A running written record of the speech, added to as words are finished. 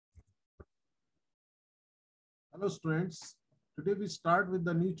Hello students, today we start with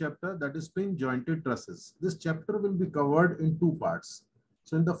the new chapter, that is pin jointed trusses. This chapter will be covered in two parts.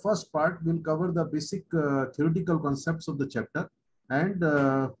 So in the first part, we'll cover the basic theoretical concepts of the chapter and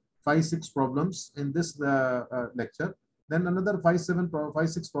 5-6 problems in this lecture. Then another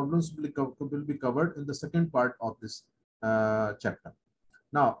 5-6 problems will be covered in the second part of this chapter.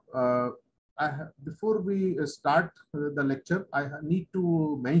 Now, before we start the lecture, I need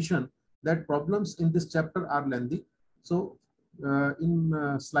to mention that problems in this chapter are lengthy. So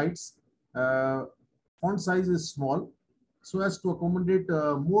in slides, font size is small so as to accommodate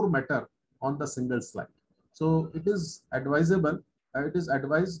more matter on the single slide. So it is advisable, it is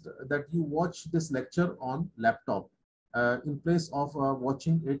advised that you watch this lecture on laptop in place of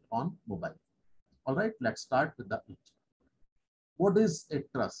watching it on mobile. All right, let's start with the it. What is a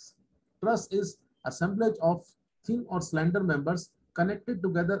truss? Truss is assemblage of thin or slender members connected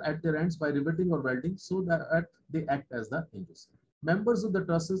together at their ends by riveting or welding so that they act as the hinges. Members of the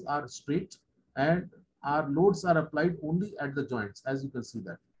trusses are straight and our loads are applied only at the joints, as you can see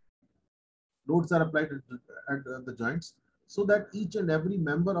that. Loads are applied at the joints so that each and every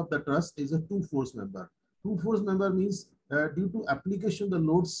member of the truss is a two-force member. Two-force member means due to application of the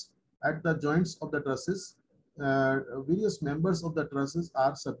loads at the joints of the trusses, various members of the trusses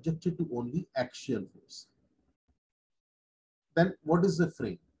are subjected to only axial force. Then what is the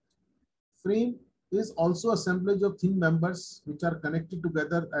frame? Frame is also assemblage of thin members which are connected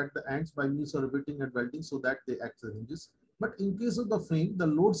together at the ends by means of riveting and welding so that they act as hinges. But in case of the frame, the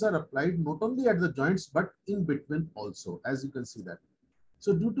loads are applied not only at the joints but in between also, as you can see that.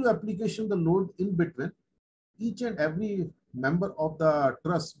 So due to application the load in between, each and every member of the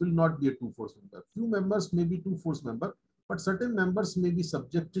truss will not be a two-force member. Few members may be two-force member, but certain members may be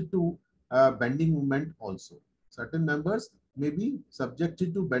subjected to bending moment also. Certain members may be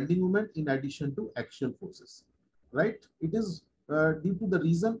subjected to bending moment in addition to axial forces, right? It is due to the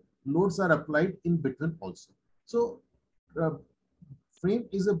reason loads are applied in between also. So frame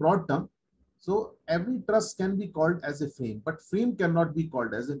is a broad term. So every truss can be called as a frame, but frame cannot be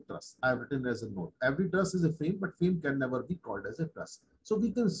called as a truss. I have written as a note. Every truss is a frame, but frame can never be called as a truss. So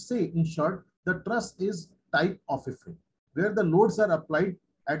we can say, in short, the truss is type of a frame, where the loads are applied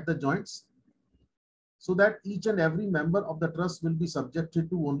at the joints so that each and every member of the truss will be subjected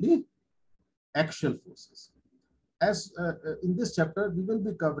to only axial forces. As in this chapter, we will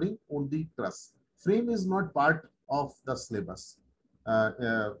be covering only truss. Frame is not part of the syllabus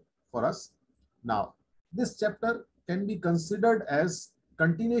for us. Now, this chapter can be considered as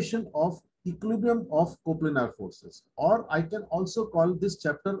continuation of equilibrium of coplanar forces, or I can also call this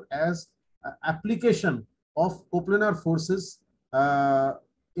chapter as application of coplanar forces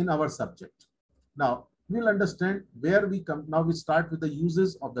in our subject. Now, we'll understand where we come. Now we start with the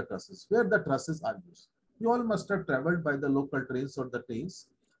uses of the trusses, where the trusses are used. You all must have traveled by the local trains or the trains,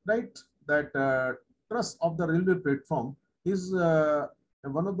 right? That truss of the railway platform is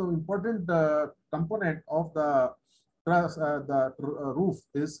one of the important component of the truss. Roof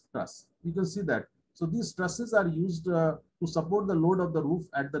is truss. You can see that. So these trusses are used to support the load of the roof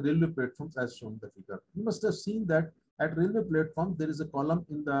at the railway platforms, as shown in the figure. You must have seen that at railway platform there is a column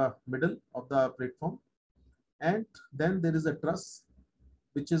in the middle of the platform, and then there is a truss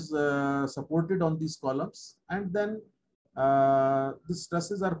which is supported on these columns, and then these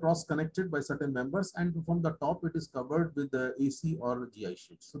trusses are cross connected by certain members, and from the top it is covered with the AC or GI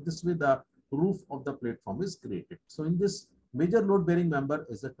sheet. So this way the roof of the platform is created. So in this, major load bearing member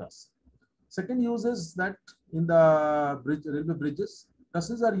is a truss. Second use is that in the railway bridges,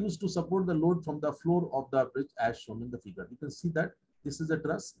 trusses are used to support the load from the floor of the bridge, as shown in the figure. You can see that this is a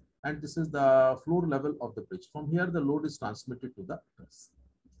truss and this is the floor level of the bridge. From here, the load is transmitted to the truss.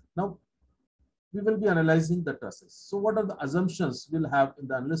 Now, we will be analyzing the trusses. So what are the assumptions we'll have in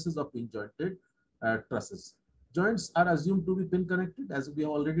the analysis of pin jointed trusses? Joints are assumed to be pin connected, as we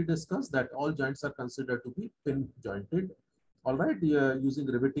have already discussed that all joints are considered to be pin jointed, all right, using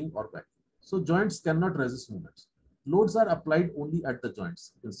riveting or welding. So joints cannot resist movements. Loads are applied only at the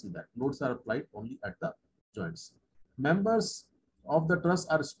joints. You can see that loads are applied only at the joints. Members of the truss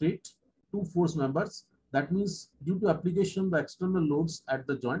are straight, two-force members. That means due to application of the external loads at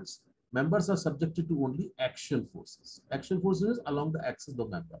the joints, members are subjected to only axial forces. Axial forces along the axis of the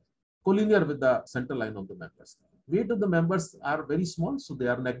member, collinear with the center line of the members. Weight of the members are very small, so they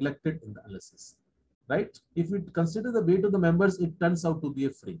are neglected in the analysis, right? If we consider the weight of the members, it turns out to be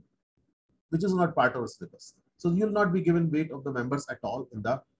a frame, which is not part of our syllabus. So you will not be given weight of the members at all in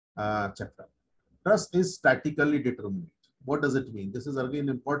the chapter. Truss is statically determinate. What does it mean? This is again an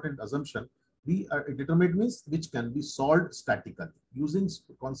important assumption. Determinate means which can be solved statically. Using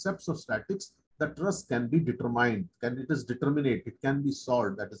concepts of statics, the truss can be determined, it is determinate, it can be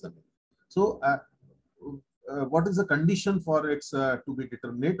solved, that is the name. So what is the condition for its to be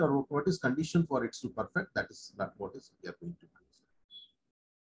determinate, or what is condition for its to perfect? That is what is we are going to do.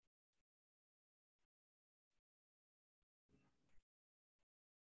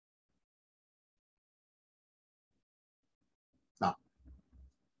 Now,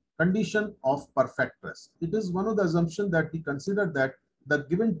 condition of perfect truss. It is one of the assumptions that we consider that the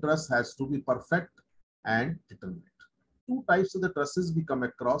given truss has to be perfect and determinate. Two types of the trusses we come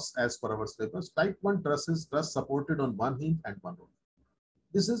across as per our syllabus. Type 1 truss is truss supported on one hinge and one roller.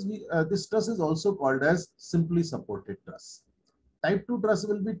 This truss is also called as simply supported truss. Type 2 truss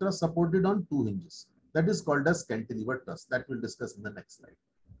will be truss supported on two hinges. That is called as cantilever truss. That we'll discuss in the next slide.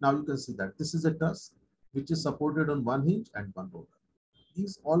 Now you can see that this is a truss which is supported on one hinge and one roller.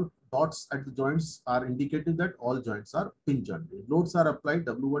 These all dots at the joints are indicating that all joints are pin jointed. Loads are applied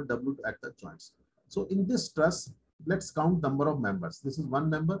W1, W2 at the joints. So in this truss, let's count number of members. This is one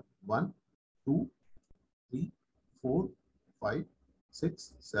member, 1, 2, 3, 4, 5,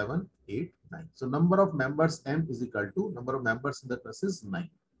 6, 7, 8, 9. So number of members M is equal to number of members in the truss is 9.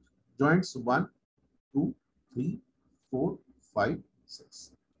 Joints 1, 2, 3, 4, 5,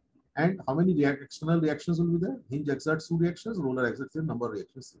 6. And how many external reactions will be there? Hinge exerts 2 reactions, roller exerts a number of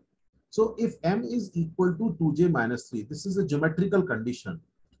reactions. So if M is equal to 2J minus 3, this is a geometrical condition.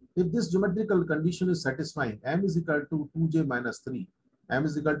 If this geometrical condition is satisfying, M is equal to 2J minus 3, M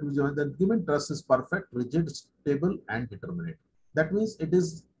is equal to 2J, then given truss is perfect, rigid, stable, and determinate. That means it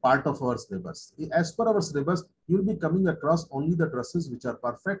is part of our syllabus. As per our syllabus, you will be coming across only the trusses which are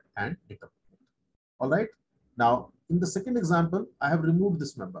perfect and determinate. All right. Now, in the second example, I have removed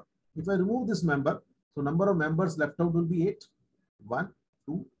this member. If I remove this member, so number of members left out will be 8. 1,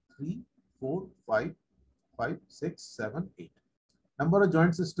 2, 3, 4, 5, 5, 6, 7, 8. Number of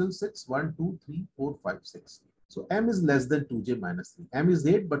joints is still 6. 1, 2, 3, 4, 5, 6. So M is less than 2J minus 3. M is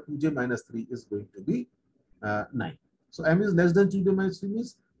 8, but 2J minus 3 is going to be 9. So M is less than 2J minus 3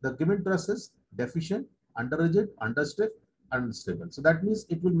 means the given truss is deficient, under rigid, under stiff, unstable. So that means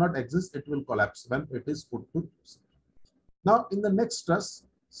it will not exist, it will collapse when it is put to use. Now in the next truss,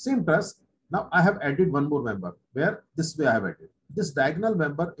 same truss, now I have added one more member, where this way I have added. This diagonal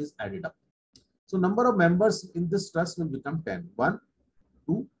member is added up. So number of members in this truss will become 10. 1,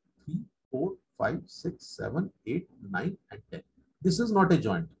 2, 3, 4, 5, 6, 7, 8, 9, and 10. This is not a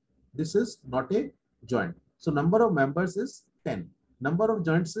joint. This is not a joint. So number of members is 10. Number of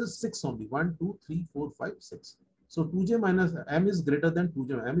joints is 6 only. 1, 2, 3, 4, 5, 6. So 2J minus M is greater than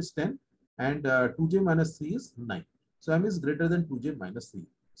 2J. M is 10 and 2J minus 3 is 9. So M is greater than 2J minus 3.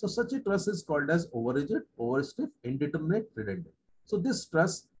 So such a truss is called as over-rigid, over-stiff, indeterminate, redundant. So this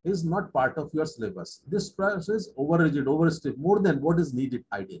truss is not part of your syllabus. This truss is over-rigid, over-stiff, more than what is needed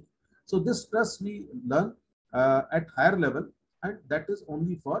ideally. So this truss we learn at higher level, and that is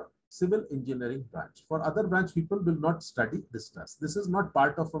only for civil engineering branch. For other branch, people will not study this truss. This is not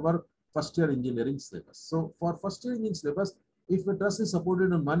part of our first year engineering syllabus. So for first year engineering syllabus, if a truss is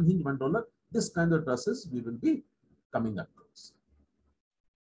supported on one hinge, one roller, this kind of trusses we will be coming across.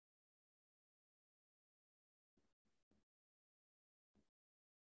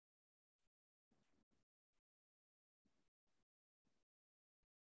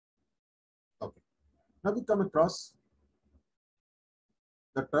 Okay. Now we come across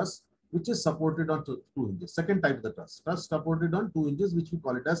the truss which is supported on two hinges. Second type of the truss. Truss supported on two hinges, which we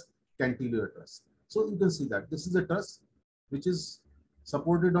call it as cantilever truss. So you can see that this is a truss which is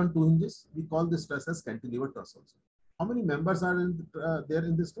supported on two hinges. We call this truss as cantilever truss also. How many members are there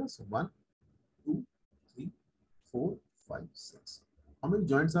in this truss? 1, 2, 3, 4, 5, 6. How many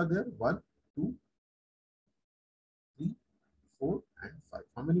joints are there? 1, 2, 3, 4, and 5.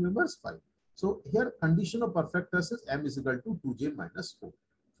 How many members? 5. So here condition of perfect truss is M is equal to 2J minus 4.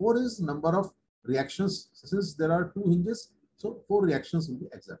 4 is number of reactions. Since there are two hinges, so 4 reactions will be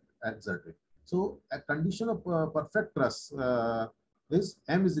exerted. So a condition of perfect truss is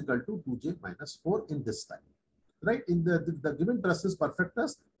M is equal to 2J minus 4 in this time. Right, in the given truss is perfect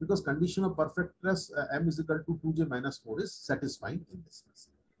truss because condition of perfect truss M is equal to 2J minus 4 is satisfying in this case.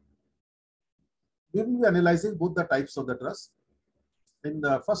 We will be analyzing both the types of the truss. In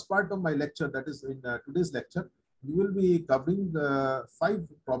the first part of my lecture, that is in today's lecture, we will be covering 5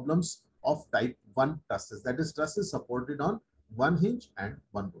 problems of type 1 trusses. That is trusses supported on one hinge and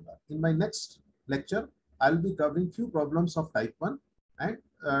one roller. In my next lecture, I'll be covering few problems of type 1 and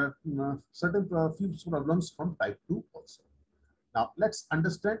certain few problems from type 2 also. Now, let's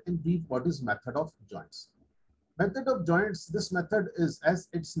understand in brief what is method of joints. Method of joints, this method is, as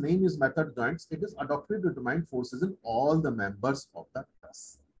its name is method joints, it is adopted to determine forces in all the members of the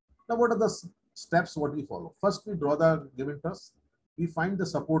truss. Now, what are the steps what we follow. First, we draw the given truss. We find the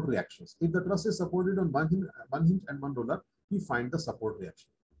support reactions. If the truss is supported on one hinge and one roller, we find the support reaction.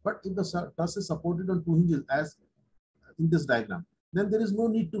 But if the truss is supported on two hinges, as in this diagram, then there is no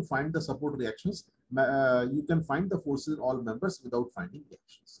need to find the support reactions. You can find the forces in all members without finding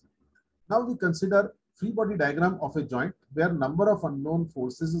reactions. Now we consider free body diagram of a joint where number of unknown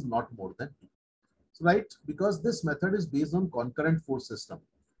forces is not more than 2. Right? Because this method is based on concurrent force system.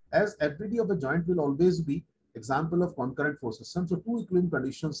 As FBD of a joint will always be example of concurrent force system. So two equilibrium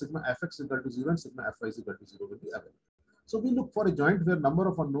conditions, sigma fx equal to 0 and sigma fy is equal to 0 will be available. So we look for a joint where number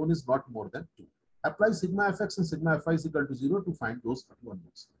of unknown is not more than 2. Apply sigma fx and sigma fy is equal to 0 to find those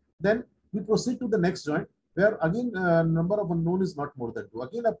unknowns. Then we proceed to the next joint where again number of unknown is not more than 2.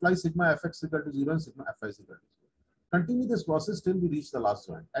 Again apply sigma fx equal to 0 and sigma fy is equal to 0. Continue this process till we reach the last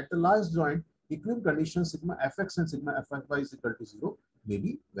joint. At the last joint, equilibrium condition sigma fx and sigma fy is equal to 0 may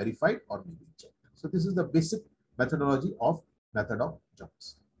be verified or may be checked. So this is the basic methodology of method of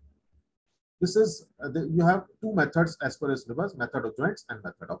joints. This is you have two methods as per as syllabus: method of joints and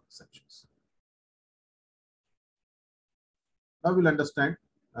method of sections. Now we'll understand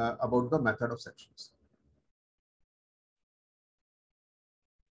about the method of sections.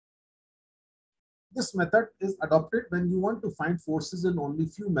 This method is adopted when you want to find forces in only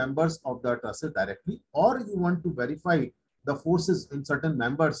few members of the truss directly, or you want to verify the forces in certain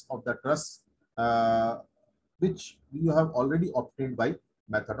members of the truss which you have already obtained by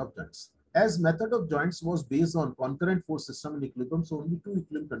method of joints. As method of joints was based on concurrent force system in equilibrium, so only two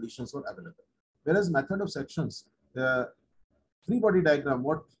equilibrium conditions were available. Whereas method of sections, the free body diagram,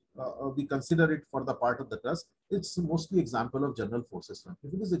 what we consider it for the part of the truss, it's mostly example of general force system.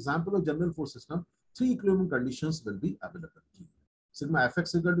 If it is example of general force system, three equilibrium conditions will be available. Sigma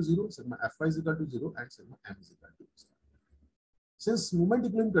fx equal to 0, sigma fy is equal to 0, and sigma m is equal to 0. Since moment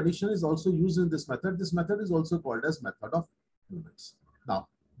equilibrium condition is also used in this method is also called as method of moments. Now,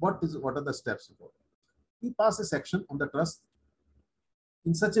 what are the steps for? We pass a section on the truss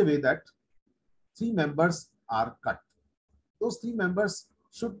in such a way that three members are cut. Those three members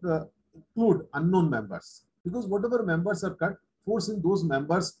should include unknown members, because whatever members are cut, force in those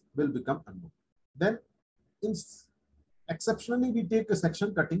members will become unknown. Then, exceptionally, we take a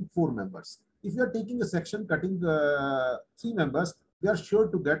section cutting 4 members. If you are taking a section cutting 3 members, we are sure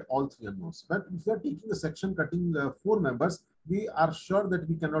to get all 3 unknowns. But if you are taking a section cutting 4 members, we are sure that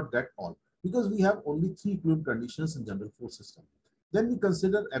we cannot get all, because we have only 3 equilibrium conditions in general force system. Then we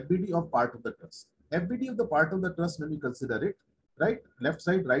consider FBD of part of the truss. FBD of the part of the truss, when we consider it, right, left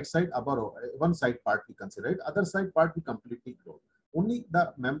side, right side, above one side part we consider it, other side part we completely ignore. Only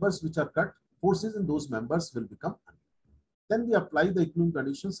the members which are cut, forces in those members will become unknown. Then we apply the equilibrium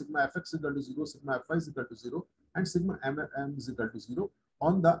condition sigma fx equal to 0, sigma fy is equal to 0, and sigma m is equal to 0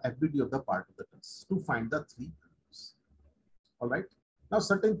 on the FBD of the part of the truss to find the 3 unknowns. All right. Now,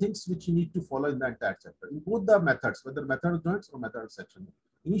 certain things which you need to follow in the entire chapter. In both the methods, whether method of joints or method of section,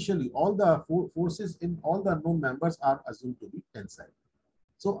 initially all the forces in all the unknown members are assumed to be tensile.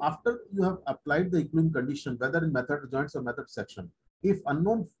 So after you have applied the equilibrium condition, whether in method of joints or method of section, if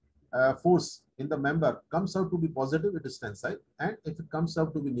unknown force in the member comes out to be positive, it is tensile, and if it comes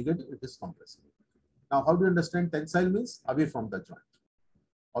out to be negative, it is compressive. Now, how do you understand tensile means? Away from the joint.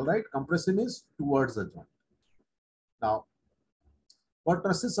 All right, compressive means towards the joint. Now, for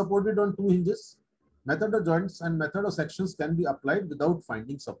trusses supported on 2 hinges, method of joints and method of sections can be applied without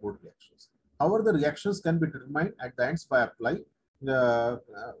finding support reactions. However, the reactions can be determined at the ends by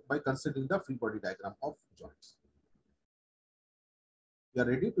considering the free body diagram of joints. We are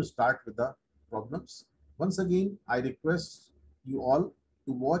ready to start with the problems. Once again, I request you all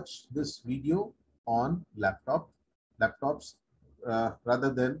to watch this video on laptops rather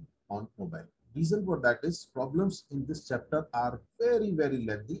than on mobile. Reason for that is problems in this chapter are very, very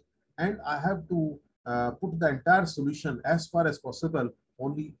lengthy, and I have to put the entire solution as far as possible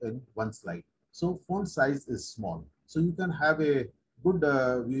only in one slide. So font size is small. So you can have a good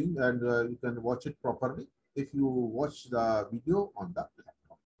viewing and you can watch it properly if you watch the video on the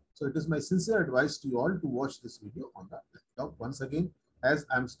laptop. So it is my sincere advice to you all to watch this video on the laptop once again, as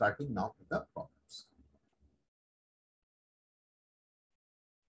I'm starting now with the problems.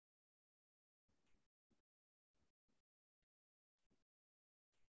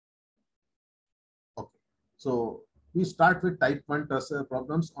 Okay, so we start with type 1 truss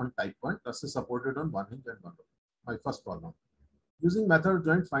problems on type 1 trusses supported on one hinge and one rope. My first problem. Using method of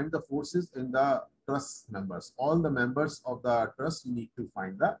joint, find the forces in the truss members. All the members of the truss, you need to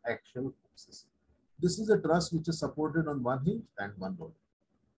find the actual forces. This is a truss which is supported on one hinge and one rope.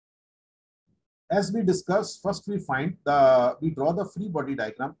 As we discussed, first we draw the free body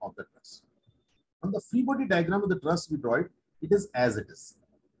diagram of the truss. On the free body diagram of the truss, we draw it. It is as it is.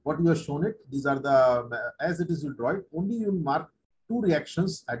 What you have shown it, these are the as it is. You draw it. Only you will mark two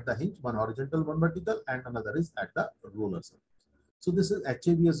reactions at the hinge, one horizontal, one vertical, and another is at the roller surface. So this is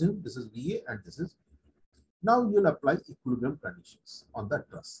HA we assume, this is VA, and this is. Now you will apply equilibrium conditions on the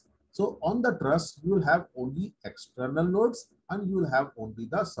truss. So on the truss, you will have only external loads and you will have only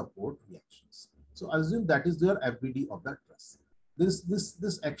the support reactions. So assume that is your FBD of the truss.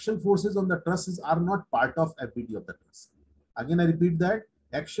 This axial forces on the trusses are not part of FBD of the truss. Again, I repeat that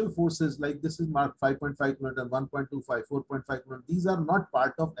axial forces like this is marked 5.5 kN, 1.25, 4.5 kN. These are not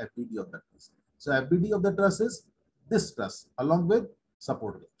part of FBD of the truss. So FBD of the truss is this truss along with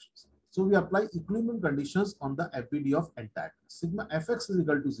support reactions. So we apply equilibrium conditions on the FBD of entire. Sigma Fx is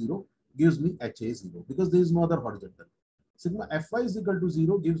equal to 0 gives me HA 0 because there is no other horizontal. Sigma Fy is equal to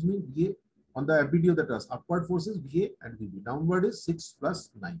 0 gives me VA on the FBD of the truss. Upward forces VA and VB. Downward is 6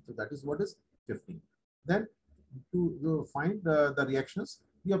 plus 9. So that is what is 15. Then to find the reactions,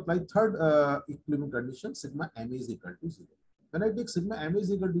 we apply third equilibrium condition, sigma MA is equal to 0. When I take sigma MA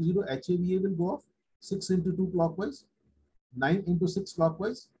is equal to 0, HAVA will go off 6 into 2 clockwise, 9 into 6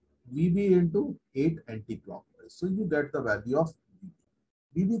 clockwise, VB into 8 anti-clockwise. So you get the value of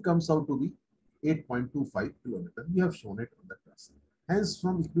VB. VB comes out to be 8.25 kilometers. We have shown it on the class. Hence,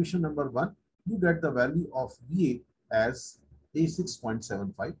 from equation number 1, you get the value of VA as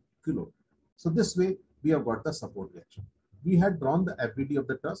A6.75 kilo. So this way, we have got the support reaction. We had drawn the FBD of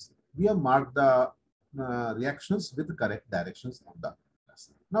the truss. We have marked the reactions with the correct directions on the truss.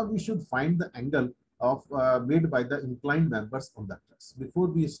 Now we should find the angle of made by the inclined members on the truss before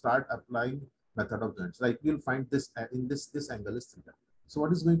we start applying method of joints. Like we'll find this in this angle is theta. So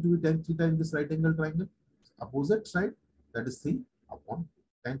what is going to be tan theta in this right angle triangle? Opposite side, that is 3 upon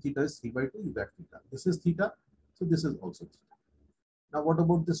tan theta is 3 by 2. You get theta. This is theta. So this is also theta. Now what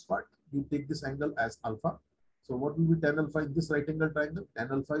about this part? You take this angle as alpha. So what will be tan alpha in this right angle triangle? Tan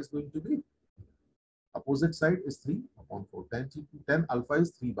alpha is going to be opposite side is 3 upon 4. Tan alpha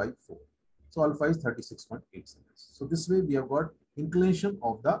is 3 by 4. So alpha is 36.8 seconds. So this way we have got inclination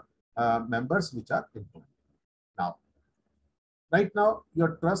of the members which are inclined. Now, right now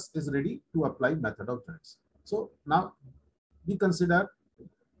your truss is ready to apply method of joints. So now we consider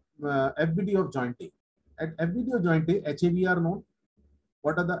FBD of joint A. At FBD of joint A, HAV are known.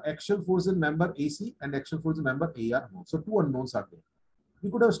 What are the axial force in member AC and axial force in member A are known. So two unknowns are there.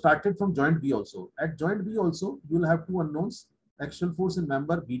 We could have started from joint B also. At joint B also, you will have two unknowns, axial force in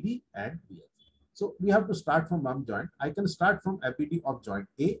member BD and BF. So we have to start from one joint. I can start from FBD of joint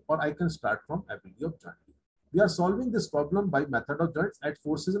A or I can start from FBD of joint B. We are solving this problem by method of joints at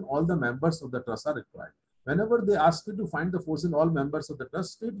forces in all the members of the truss are required. Whenever they ask you to find the force in all members of the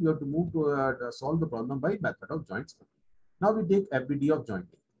truss state, you have to move to solve the problem by method of joints. Now we take FBD of joint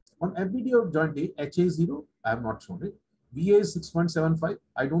A. On FBD of joint A, HA is 0. I have not shown it. VA is 6.75.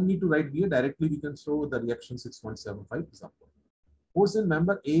 I don't need to write VA. Directly we can show the reaction 6.75 is upward. Force in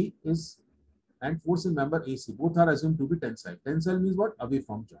member A is and force in member AC. Both are assumed to be tensile. Tensile means what? Away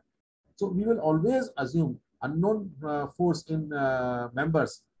from joint. So we will always assume unknown force in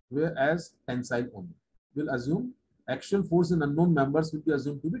members as tensile only. We'll assume axial force in unknown members will be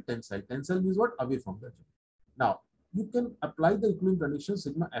assumed to be tensile. Tensile means what? Away from the joint. Now, you can apply the equilibrium condition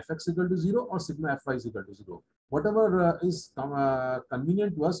sigma Fx equal to 0 or sigma Fy is equal to 0. Whatever is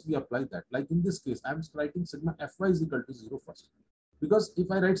convenient to us, we apply that. Like in this case, I'm writing sigma Fy is equal to 0 first. Because if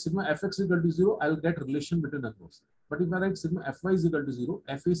I write sigma Fx equal to 0, I'll get relation between unknowns. But if I write sigma Fy is equal to 0,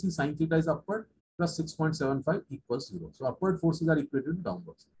 FAC sin theta is upward plus 6.75 equals 0. So upward forces are equated to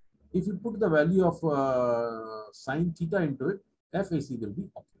downwards. If you put the value of sin theta into it, FAC will be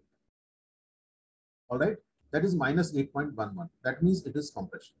upward. All right. That is minus 8.11. That means it is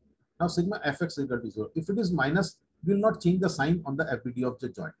compression. Now sigma Fx equal to 0. If it is minus, we will not change the sign on the FBD of the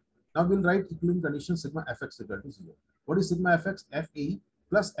joint. Now we'll write equilibrium condition sigma Fx equal to 0. What is sigma Fx? FAE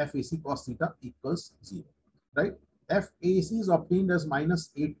plus FAC cos theta equals 0. Right? FAC is obtained as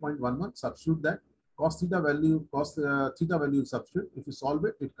minus 8.11. Substitute that. Cos theta value substitute. If you solve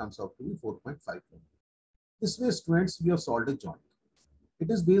it, it comes out to be 4.5. This way, students, we have solved a joint. It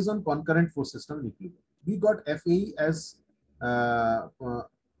is based on concurrent force system in equilibrium. We got FAE as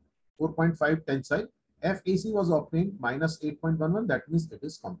 4.5 tensile. FAC was obtained minus 8.11. That means it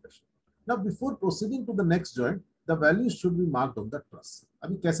is compression. Now, before proceeding to the next joint, the values should be marked on the truss.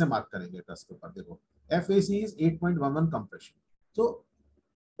 अभी कैसे mark करेंगे truss के ऊपर देखो. FAC is 8.11 compression. So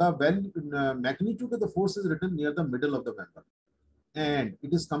the value magnitude of the force is written near the middle of the member, and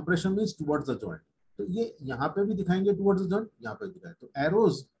it is compression means towards the joint. तो ये यहाँ पे भी दिखाएंगे towards the joint, यहाँ पे दिखाएंगे. तो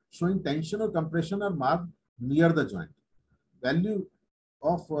arrows showing tension or compression are marked near the joint. Value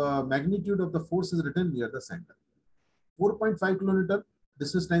of magnitude of the force is written near the center. 4.5 kilonewton,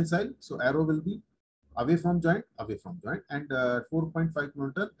 this is tensile, so arrow will be away from joint, and 4.5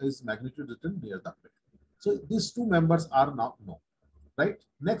 kilonewton is magnitude written near the pit. So these two members are now known, right?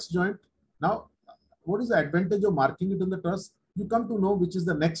 Next joint. Now, what is the advantage of marking it on the truss? You come to know which is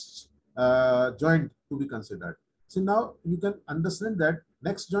the next joint to be considered. So now you can understand that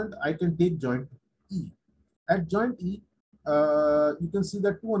next joint I can take joint E. At joint E, you can see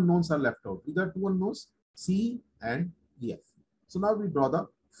that two unknowns are left out. These are two unknowns, C and EF. So now we draw the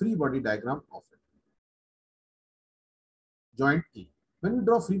free body diagram of it. Joint E. When we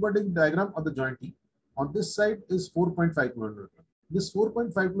draw free body diagram of the joint E, on this side is 4.5 kilonewton. This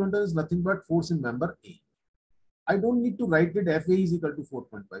 4.5 kilonewton is nothing but force in member A. I don't need to write it FA is equal to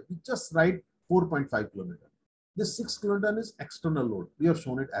 4.5. We just write 4.5 kilonewton. This 6 kilonewton is external load. We have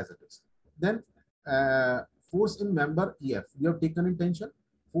shown it as it is. Then force in member EF, we have taken in tension.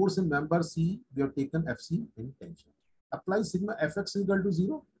 Force in member C, we have taken FC in tension. Apply sigma Fx is equal to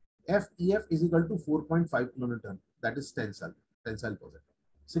 0. FEF is equal to 4.5 kilonewton. That is tensile positive.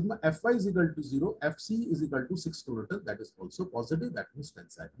 Sigma Fy is equal to 0. Fc is equal to 6 kilonewton. That is also positive. That means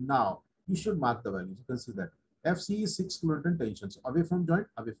tensile. Now, you should mark the values. You can see that FC is 6 kilonewton tension. So away from joint,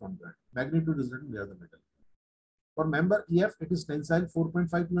 Magnitude is written near the middle. For member EF, it is tensile 4.5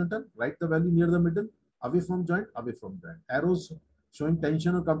 kilonewton. Write the value near the middle. Away from joint, Arrows showing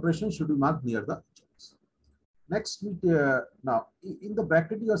tension or compression should be marked near the joints. Next, now in the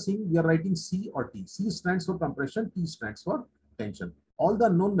bracket you are seeing we are writing C or T. C stands for compression, T stands for tension. All the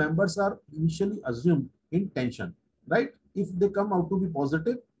known members are initially assumed in tension, right? If they come out to be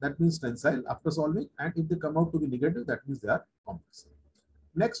positive, that means tensile after solving, and if they come out to be negative, that means they are compressive.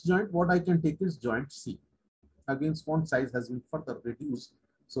 Next joint, what I can take is joint C. Again, font size has been further reduced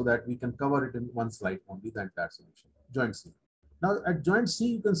so that we can cover it in one slide only, the entire solution. Joint C. Now at joint C,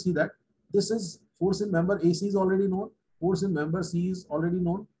 you can see that this is force in member AC is already known. Force in member C is already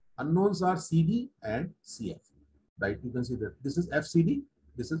known. Unknowns are CD and CF. Right? You can see that this is FCD,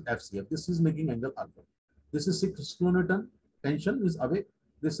 this is FCF. This is making angle alpha. This is 6 kilonewton. Tension is away.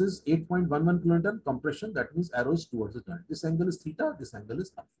 This is 8.11 kilonewton compression. That means arrows towards the joint. This angle is theta. This angle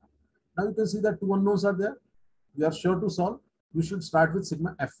is alpha. Now you can see that two unknowns are there. We are sure to solve. We should start with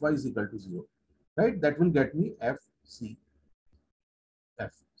sigma Fy is equal to 0. Right? That will get me FCF.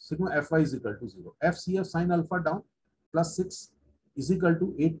 Sigma Fy is equal to 0. FCF sin alpha down plus 6 is equal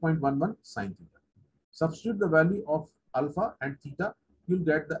to 8.11 sin theta. Substitute the value of alpha and theta. You'll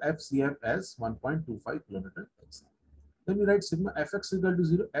get the FCF as 1.25 kilonewton. Then we write sigma Fx is equal to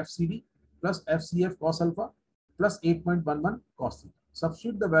 0. FCD plus FCF cos alpha plus 8.11 cos theta.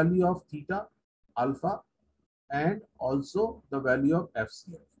 Substitute the value of theta, alpha, and also the value of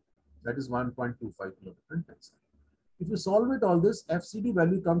FCF. That is 1.25 kilonewton tensile. If you solve it all this, FCD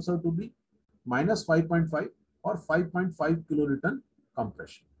value comes out to be minus 5.5 or 5.5 kilonewton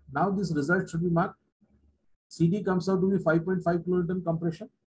compression. Now this result should be marked. CD comes out to be 5.5 kilonewton compression.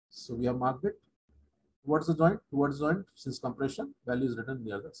 So we have marked it. Towards the joint, since compression, value is written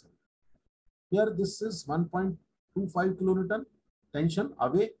near the center. Here this is 1.25 kilonewton tension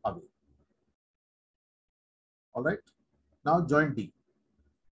away. All right. Now joint D.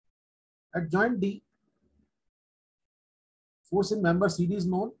 At joint D, force in member CD is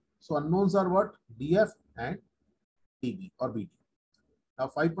known. So unknowns are what? DF and DB or BD. Now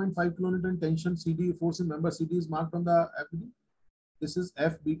 5.5 kilonewton tension CD, force in member CD is marked on the FBD. This is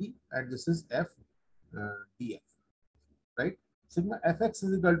FBD and this is FDF. Right? Sigma Fx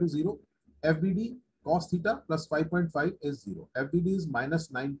is equal to 0. FBD cos theta plus 5.5 is 0. FBD is minus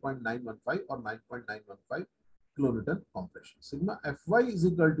 9.915 or 9.915 kilonewton compression. Sigma Fy is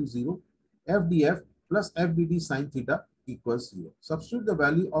equal to 0. FDF plus FBD sin theta equals 0. Substitute the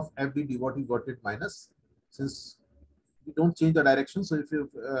value of FBD, what you got it minus, since we don't change the direction. So if your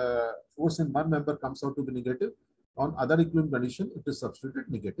force in one member comes out to be negative, on other equilibrium condition, it is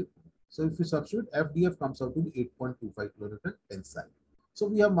substituted negative. So if you substitute, FDF comes out to be 8.25 kilonewton tensile. So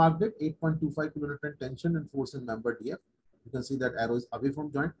we have marked it 8.25 kilonewton tension and force in member DF. You can see that arrow is away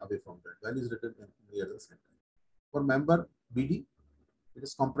from joint. Value is written near the center. For member BD, it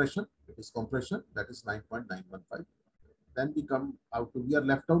is compression. That is 9.915. Then we come out to, we are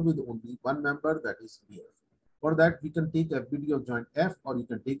left out with only one member, that is BF. For that, we can take FBD of joint F or you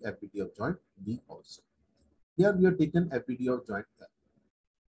can take FBD of joint B also. Here we have taken FBD of joint F.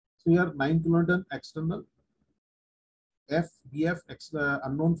 So here 9 kilonewton external, FBF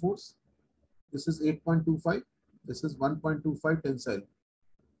unknown force. This is 8.25. This is 1.25 tensile.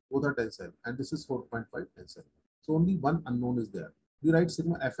 Both are tensile. And this is 4.5 tensile. So only one unknown is there. We write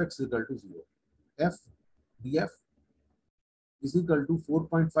sigma Fx is equal to 0. FBF is equal to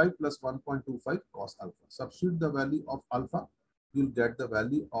 4.5 plus 1.25 cos alpha. Substitute the value of alpha, you'll get the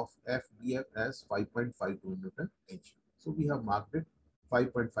value of FBF as 5.5 kilonewton tension. So we have marked it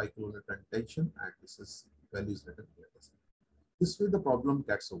 5.5 kilonewton tension, and this is value is written here. This way the problem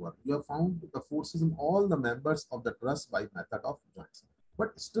gets over. You have found the forces in all the members of the truss by method of joints.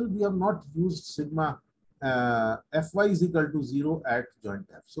 But still we have not used sigma Fy is equal to 0 at joint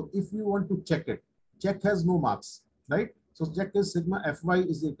F. So if you want to check it, check has no marks, right? So check is sigma Fy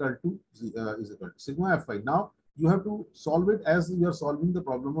is equal to sigma Fy. Now you have to solve it as you are solving the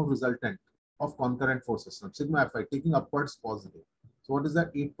problem of resultant of concurrent force system. Sigma Fy taking upwards positive. So what is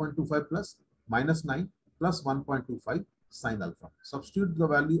that? 8.25 plus minus 9 plus 1.25 sine alpha. Substitute the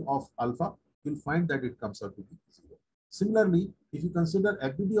value of alpha, you'll find that it comes out to be 0. Similarly, if you consider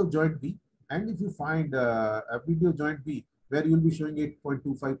FBD of joint B, and if you find FBD of joint B, where you will be showing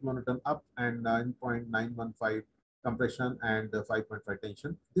 8.25 kilonewton up and 9.915 compression and 5.5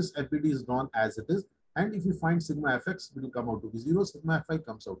 tension, this FBD is drawn as it is. And if you find sigma Fx, it will come out to be 0. Sigma Fi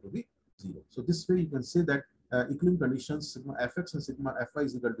comes out to be 0. So this way you can say that equilibrium conditions sigma Fx and sigma Fi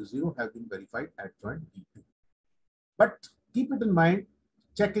is equal to 0 have been verified at joint B2. But keep it in mind,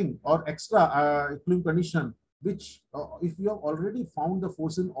 checking or extra equilibrium condition, which if you have already found the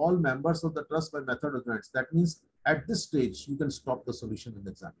force in all members of the truss by method of joints, that means at this stage you can stop the solution in the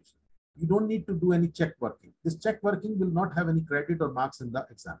examination. You don't need to do any check working. This check working will not have any credit or marks in the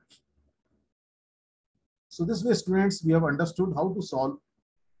examination. So this way, students, we have understood how to solve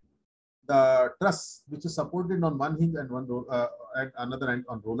the truss which is supported on one hinge and one and another end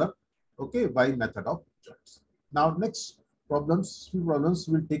on roller, okay, by method of joints. Now next few problems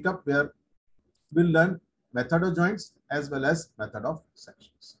we'll take up where we'll learn method of joints as well as method of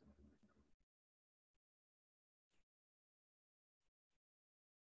sections.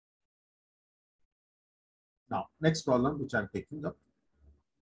 Now next problem which I'm taking up,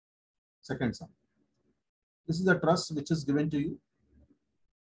 second sum. This is a truss which is given to you.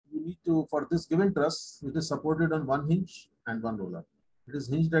 You need to, for this given truss, it is supported on one hinge and one roller. It is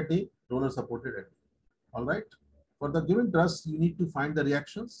hinged at A, roller supported at B. All right. For the given truss, you need to find the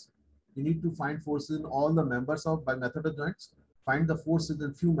reactions. You need to find forces in all the members of by method of joints. Find the forces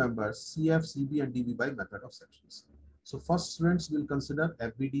in few members, CF, CB, and DB by method of sections. So first, students will consider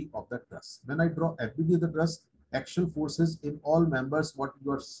FBD of the truss. When I draw FBD of the truss, axial forces in all members, what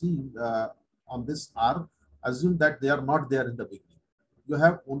you are seeing on this are, assume that they are not there in the beginning. You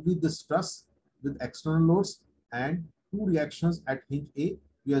have only this truss with external loads and two reactions at hinge A.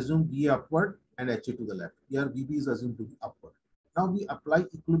 We assume BA upward and HA to the left. Here BB is assumed to be upward. Now we apply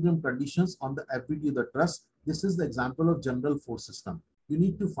equilibrium conditions on the FBD of the truss. This is the example of general force system. You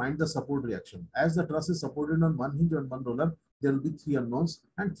need to find the support reaction. As the truss is supported on one hinge and one roller, there will be three unknowns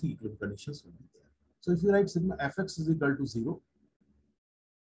and three equilibrium conditions will be there. So if you write sigma Fx is equal to 0,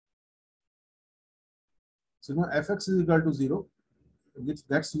 sigma Fx is equal to 0, which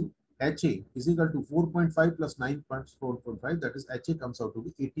gets you HA is equal to 4.5 plus 9.4.5, that is HA comes out to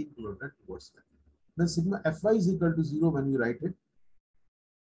be 18 kilonewton towards that. Then sigma Fy is equal to 0 when you write it.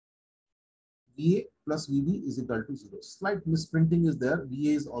 VA plus VB is equal to 0. Slight misprinting is there.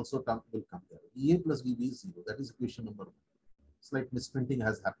 VA is also will come there. VA plus VB is 0. That is equation number 1. Slight misprinting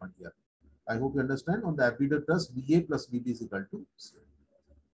has happened here. I hope you understand. On the FBD truss, VA plus VB is equal to 0.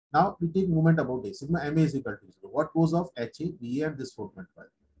 Now we take moment about A. Sigma MA is equal to 0. What goes off? HA, VA, and this 4.5.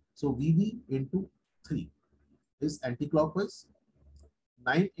 So VB into 3 is anti-clockwise.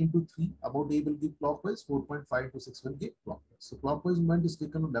 9 into 3 about A will give clockwise. 4.5 into 6 will give clockwise. So clockwise moment is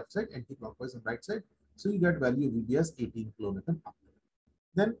taken on left side, anti-clockwise on right side. So you get value of VB as 18 kilonewton up.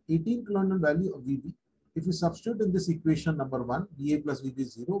 Then 18 kilonewton value of VB. If you substitute in this equation number 1, VA plus VB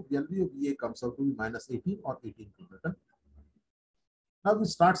is 0. Value of VA comes out to be minus 18 or 18 kilonewton. Now we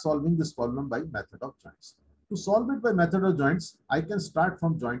start solving this problem by method of joints. To solve it by method of joints, I can start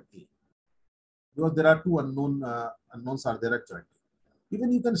from joint A. Because there are two unknowns are there at joint A. Even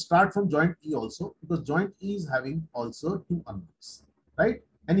you can start from joint E also, because joint E is having also two unknowns, right?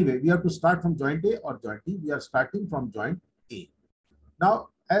 Anyway, we have to start from joint A or joint E. We are starting from joint A. Now,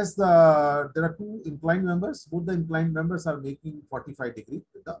 as there are two inclined members, both the inclined members are making 45 degrees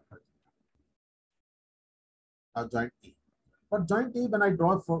with the joint A. For joint A, when I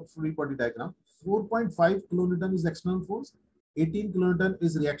draw for free body diagram, 4.5 kilonewton is external force, 18 kilonewton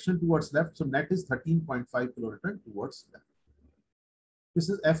is reaction towards left, so net is 13.5 kilonewton towards left. This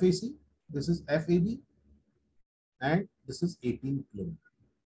is FAC, this is FAB, and this is 18 kilonewton.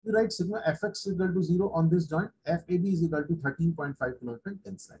 You write sigma Fx is equal to 0 on this joint, FAB is equal to 13.5 kilonewton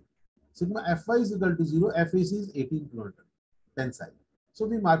tensile. Sigma Fy is equal to 0, FAC is 18 kilonewton tensile. So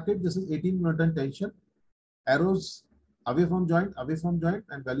we mark it, this is 18 kilonewton tension, arrows away from joint,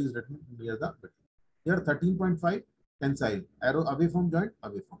 and value is written near the middle. Here 13.5 tensile, arrow away from joint,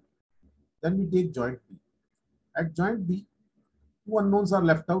 away from. Then we take joint B. At joint B, two unknowns are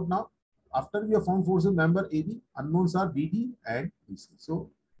left out now. After we have found forces member AB, unknowns are BD and BC. So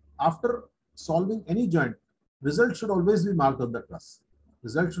after solving any joint, result should always be marked on the truss.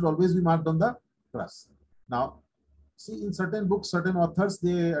 Result should always be marked on the truss. Now, see, in certain books, certain authors,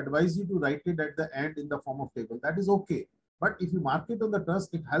 they advise you to write it at the end in the form of table. That is okay. But if you mark it on the truss,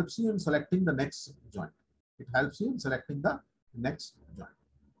 it helps you in selecting the next joint. It helps you in selecting the next joint.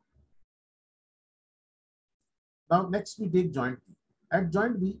 Now, next we take joint B. At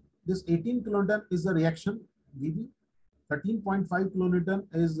joint B, this 18 kilonewton is the reaction VB. 13.5 kilonewton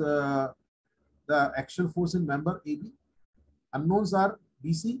is the axial force in member AB. Unknowns are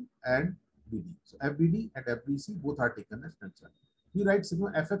BC and BD. So FBD and FBC both are taken as constant. We write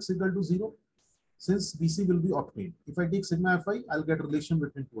sigma Fx equal to 0 since BC will be obtained. If I take sigma Fi, I'll get a relation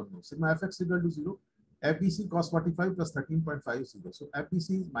between two unknowns. Sigma Fx equal to 0. FBC cos 45 plus 13.5 is 0. So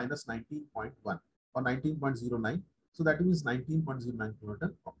FBC is minus 19.1 or 19.09. So that means 19.09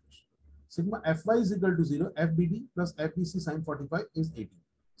 kilonewton population. Sigma Fy is equal to 0. FBD plus FBC sin 45 is 18.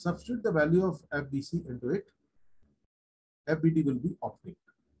 Substitute the value of FBC into it. FBD will be obtained.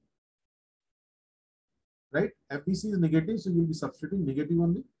 Right? FBC is negative, so you will be substituting negative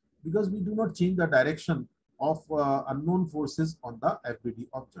only because we do not change the direction of unknown forces on the FBD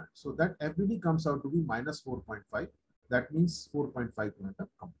of joint. So that FBD comes out to be minus 4.5. That means 4.5 kilonewton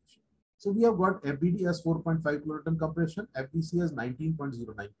compression. So we have got FBD as 4.5 kilonewton compression, FBC as 19.09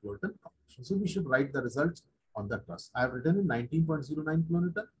 kilonewton compression. So we should write the results on the truss. I have written in 19.09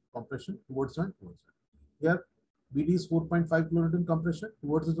 kilonewton compression towards joint, towards joint. Here BD is 4.5 kilonewton compression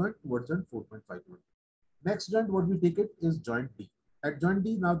towards the joint, 4.5 kilonewton. Next joint, what we take it is joint D. At joint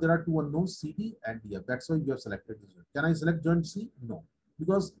D, now there are two unknowns, CD and DF. That's why you have selected this joint. Can I select joint C? No,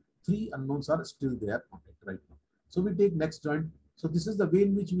 because three unknowns are still there on it right now. So we take next joint. So this is the way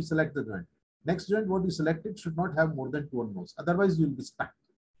in which we select the joint. Next joint, what we selected should not have more than two unknowns. Otherwise, you will be stuck.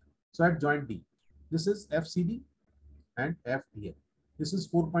 So at joint D, this is FCD and FDF. This is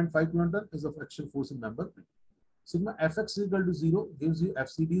 4.5 kilonewton is the fractional force in member B. Sigma Fx is equal to 0 gives you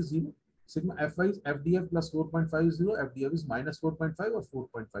FCD is 0. Sigma Fy is FDF plus 4.5 is 0. FDF is minus 4.5 or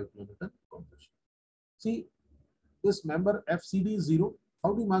 4.5 kilonewton compression. See, this member FCD is 0.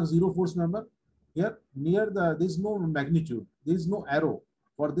 How do you mark 0 force member? Here, near the, there is no magnitude. There is no arrow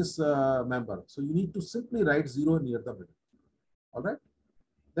for this member. So you need to simply write 0 near the middle. All right.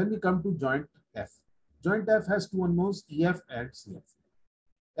 Then we come to joint F. Joint F has two unknowns, EF and CF.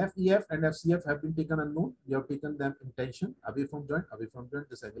 FEF and FCF have been taken unknown. We have taken them in tension, away from joint,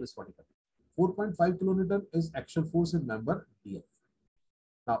 this angle is 45. 4.5 kilonewton is axial force in member DF.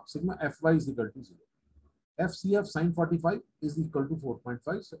 Now, sigma Fy is equal to 0. FCF sin 45 is equal to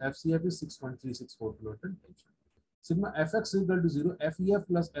 4.5. So FCF is 6.364 kilonewton tension. Sigma Fx is equal to 0. FEF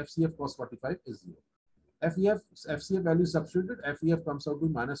plus FCF cos 45 is 0. FCF value substituted, FEF comes out to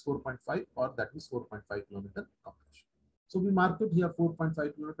minus 4.5 or that is 4.5 kilonewton compression. So we mark it here 4.5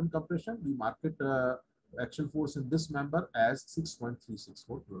 kilonewton compression. We mark it axial force in this member as 6.364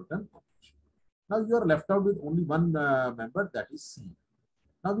 kilonewton compression. Now you are left out with only one member, that is C.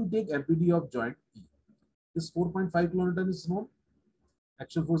 Now we take FBD of joint E. This 4.5 kilonewton is known.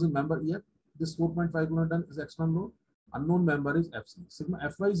 Axial force in member EF. This 4.5 kilonewton is external load. Unknown member is FC. Sigma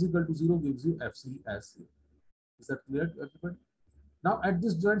Fy is equal to 0 gives you FC as 0. Is that clear to everybody? Now at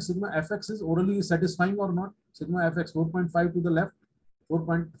this joint, sigma Fx is orally satisfying or not? Sigma Fx 4.5 to the left,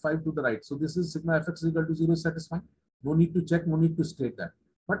 4.5 to the right. So this is sigma Fx is equal to 0 is satisfying. No need to check, no need to state that.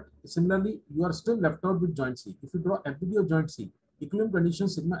 But similarly, you are still left out with joint C. If you draw FBD of joint C, equilibrium condition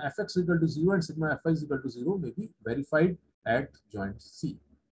sigma Fx is equal to 0 and sigma Fy is equal to 0 may be verified at joint C.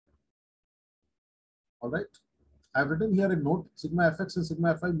 All right. I've written here a note, sigma Fx and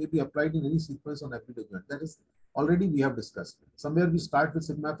sigma Fy may be applied in any sequence on FBD joint. That is already we have discussed. Somewhere we start with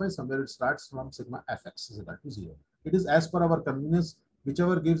sigma Fy, somewhere it starts from sigma Fx is equal to 0. It is as per our convenience,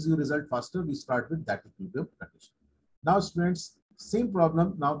 whichever gives you result faster, we start with that equilibrium condition. Now students, same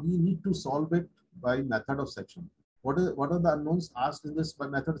problem, now we need to solve it by method of section. What are the unknowns asked in this by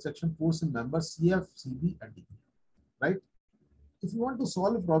method of section? Force in members CF, CB and DB, right? If you want to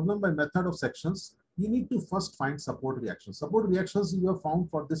solve a problem by method of sections, you need to first find support reactions. Support reactions you have found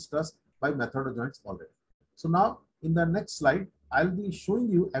for this truss by method of joints already. So now in the next slide, I'll be showing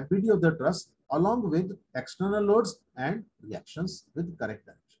you FBD of the truss along with external loads and reactions with correct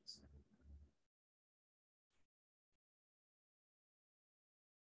directions.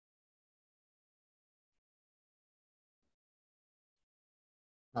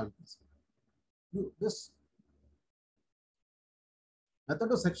 Now you can see.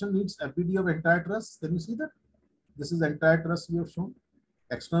 Method of section needs FBD of entire truss. Can you see that? This is entire truss we have shown.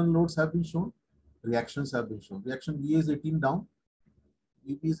 External loads have been shown. Reactions have been shown. Reaction VA is 18 down.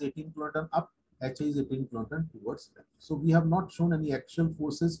 VP is 18 kilonewton up. HA is 18 kilonewton towards left. So we have not shown any actual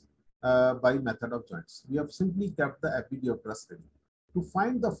forces by method of joints. We have simply kept the FBD of truss ready. To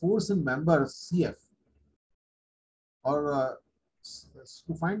find the force in member CF, or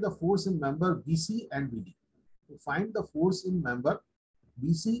to find the force in member BC and BD. To find the force in member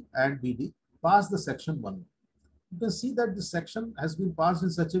BC and BD, pass the section 1. You can see that this section has been passed in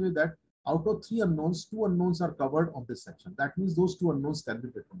such a way that out of 3 unknowns, 2 unknowns are covered on this section. That means those 2 unknowns can be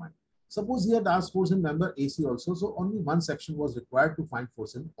determined. Suppose he had asked force in member AC also, so only one section was required to find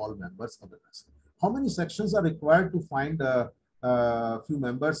force in all members of the truss. How many sections are required to find few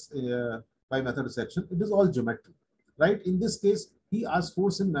members by method of section? It is all geometry, right? In this case, he asked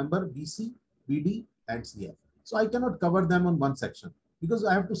force in member BC, BD, and CF. So I cannot cover them on one section because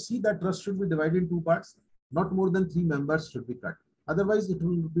I have to see that truss should be divided in 2 parts. Not more than 3 members should be cut. Otherwise, it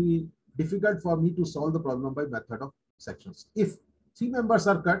will be difficult for me to solve the problem by method of sections. If 3 members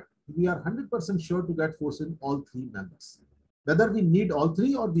are cut, we are 100% sure to get force in all 3 members. Whether we need all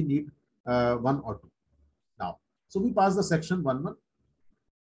 3 or we need 1 or 2. Now, so we pass the section 1-1.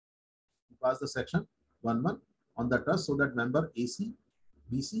 We pass the section 1-1 on the truss so that member AC,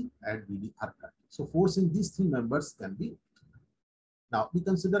 BC, and BD are cut. So force in these 3 members can be. Now we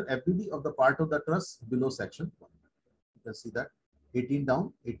consider FBD of the part of the truss below section 1. You can see that 18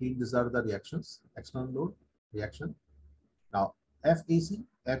 down, 18, these are the reactions, external load, reaction. Now FAC,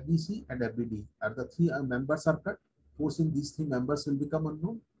 FBC, and FBD are the 3 members are cut. Force in these 3 members will become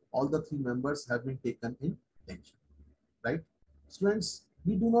unknown. All the 3 members have been taken in tension, right? Students,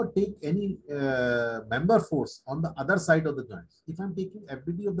 we do not take any member force on the other side of the joints. If I'm taking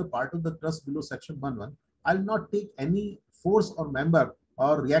FBD of the part of the truss below section 1-1, I'll not take any force or member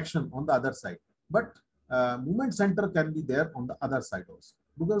or reaction on the other side. But movement center can be there on the other side also.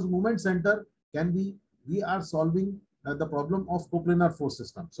 Because movement center can be, we are solving the problem of coplanar force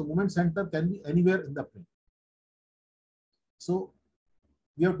system. So movement center can be anywhere in the plane. So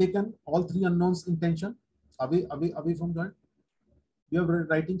we have taken all 3 unknowns in tension away from joint. We are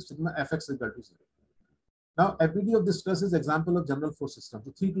writing sigma fx equal to 0. Now, FBD of this truss is example of general force system.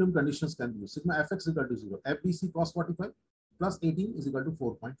 So 3 Coulomb conditions can be used. Sigma fx equal to 0. FBC cos 45 plus 18 is equal to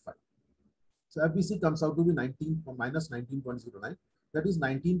 4.5. So FBC comes out to be 19 minus 19.09. That is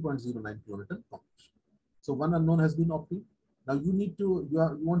 19.09 kilonewton compression. So one unknown has been obtained. Now you need to,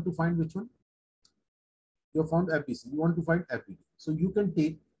 you want to find which one? You have found FBC. You want to find FBD. So you can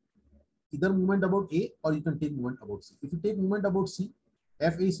take either movement about A or you can take movement about C. If you take movement about C,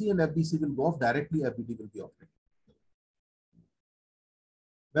 FAC and FBC will go off directly, FBD will be obtained.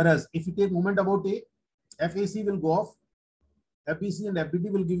 Whereas if you take movement about A, FAC will go off, FBC and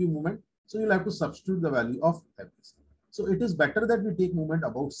FBD will give you movement. So you'll have to substitute the value of FBC. So it is better that we take movement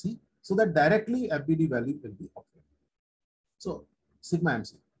about C so that directly FBD value will be obtained. So sigma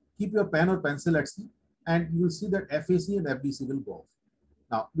MC. Keep your pen or pencil at C and you will see that FAC and FBC will go off.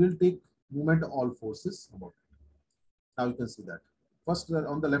 Now we'll take movement all forces about it. Now you can see that. First,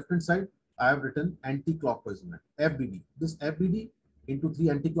 on the left hand side, I have written anti-clockwise movement, FBD. This FBD into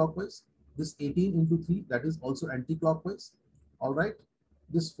 3 anti-clockwise. This 18 into 3, that is also anti-clockwise. All right.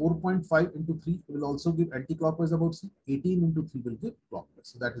 This 4.5 into 3 will also give anti-clockwise about C. 18 into 3 will give clockwise.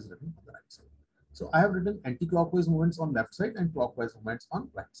 So that is written on the right side. So I have written anti-clockwise movements on left side and clockwise movements on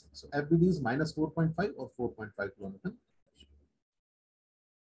right side. So FBD is minus 4.5 or 4.5 kilonewton.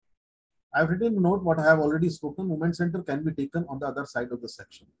 I've written a note what I have already spoken. Movement center can be taken on the other side of the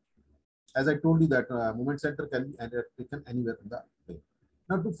section. As I told you that movement center can be taken anywhere in the plane.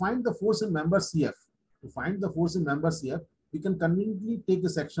 Now to find the force in member CF, we can conveniently take a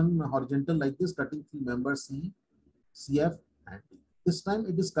section horizontal like this, cutting 3 members C, CF, and D. This time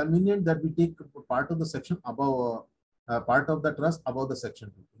it is convenient that we take part of the section above, part of the truss above the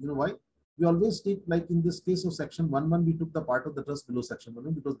section 2. You know why? We always take, like in this case of section 1-1, we took the part of the truss below section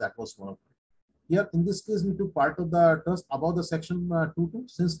 1 because that was smaller. Here in this case, we took part of the truss above the section 2-2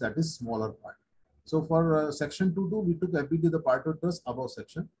 since that is smaller part. So for section 2-2, we took FBD the part of truss above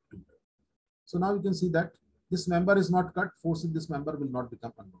section 2. So now you can see that this member is not cut, force in this member will not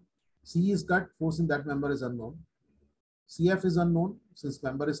become unknown. C is cut, force in that member is unknown. CF is unknown since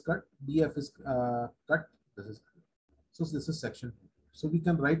member is cut, DF is cut. So this is section 2. So we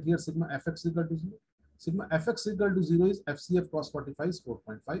can write here sigma fx equal to 0. Sigma fx equal to 0 is FCF cos 45 is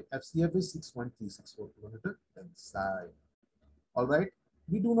 4.5. FCF is 6.364 kilometer inside. All right.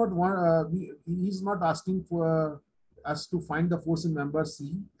 We do not want, he is not asking for us to find the force in members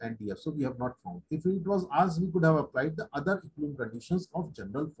C and DF. So we have not found. If it was us, we could have applied the other equilibrium conditions of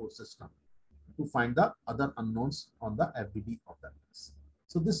general force system to find the other unknowns on the FBD of that case.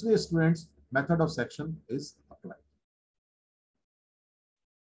 So this way, students, method of section is applied.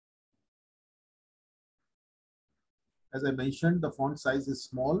 As I mentioned, the font size is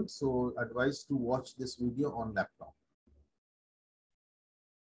small, so advise to watch this video on laptop.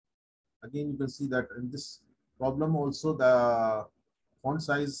 Again, you can see that in this problem also the font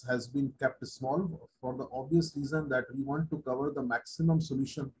size has been kept small for the obvious reason that we want to cover the maximum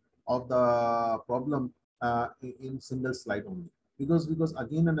solution of the problem in single slide only. Because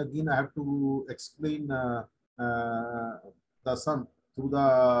again and again I have to explain the sum through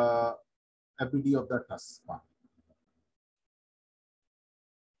the FBD of the task part.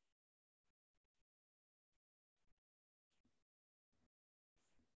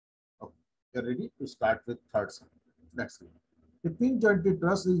 Okay, we are ready to start with third sum. Let's see. A pin jointed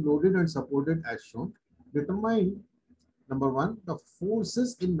truss is loaded and supported as shown. Determine number one, the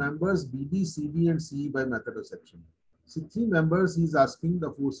forces in members BD, CD, and CE by method of section. So three members, he is asking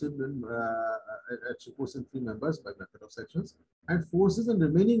the forces in force in three members by method of sections, and forces in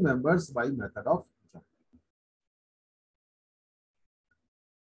remaining members by method of joint.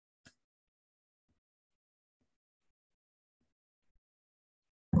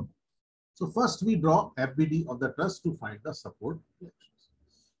 So first we draw FBD of the truss to find the support reactions.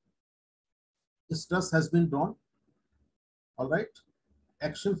 This truss has been drawn. All right.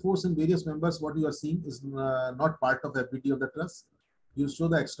 Action force in various members, what you are seeing is not part of FBD of the truss. You show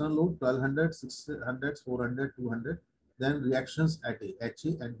the external load 1200, 600, 400, 200. Then reactions at A,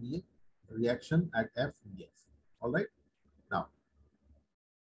 HA and VA, reaction at F, VF. All right. Now,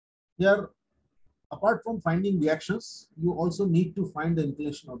 here, apart from finding reactions, you also need to find the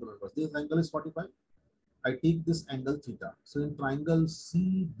inclination of the members. This angle is 45. I take this angle theta. So in triangle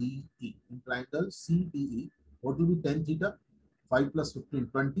CDE, what will be tan theta? 5 plus 15,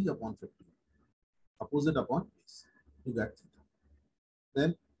 20 upon 15. Opposite upon base. You get theta.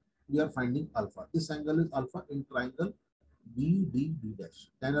 Then we are finding alpha. This angle is alpha in triangle BDB dash.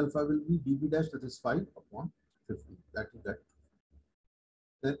 Tan alpha will be DB dash, that is 5 upon 15. That you get.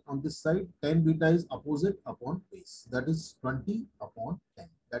 Then on this side, tan beta is opposite upon base. That is 20 upon 10.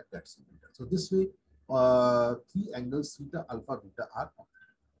 That gets beta. So this way, three angles theta, alpha, beta are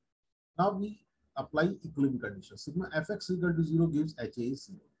obtained. Now we apply equilibrium condition. Sigma fx equal to 0 gives HA is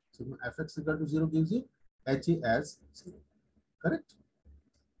 0. Sigma fx equal to 0 gives you HA as 0. Correct?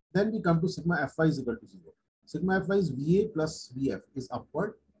 Then we come to sigma fy is equal to 0. Sigma fy is VA plus VF is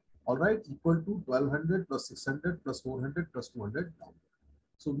upward. All right, equal to 1200 plus 600 plus 400 plus 200 downward.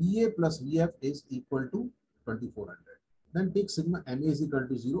 So VA plus VF is equal to 2400. Then take sigma MA is equal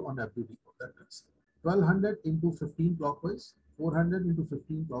to 0 on FBD of that truss. 1200 into 15 clockwise, 400 into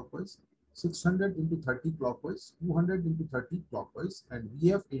 15 clockwise, 600 into 30 clockwise, 200 into 30 clockwise, and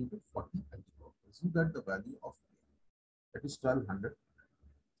VF into 40 anti-clockwise. You get the value of VA. That is 1200.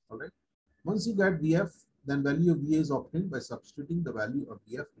 All right. Once you get VF, then value of VA is obtained by substituting the value of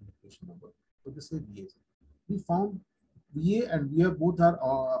VF in equation number. So this is VA. We found VA and VF both are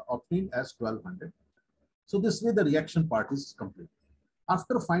obtained as 1200. So this way the reaction part is complete.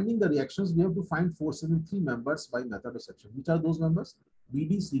 After finding the reactions, we have to find forces in three members by method of section. Which are those members?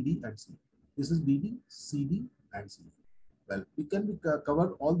 BD, CD, and C. This is BD, CD, and C. Well, we can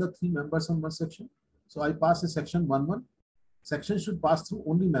cover all the three members on one section. So I pass a section 1-1. Section should pass through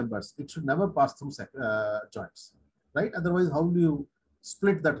only members. It should never pass through joints, right? Otherwise, how do you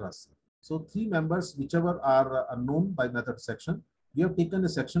split the truss? So three members, whichever are known by method section, we have taken a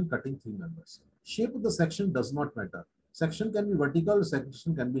section cutting three members. Shape of the section does not matter. Section can be vertical,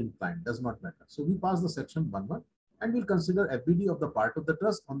 section can be inclined, does not matter. So we pass the section 1-1 and we'll consider FBD of the part of the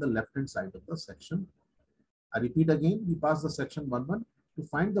truss on the left-hand side of the section. I repeat again, we pass the section 1-1 to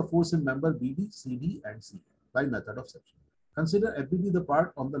find the force in member BD, CD, and C by method of section. Consider FBD the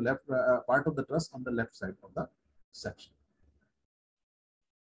part on the left part of the truss on the left side of the section.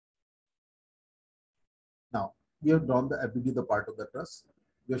 Now we have drawn the FBD the part of the truss.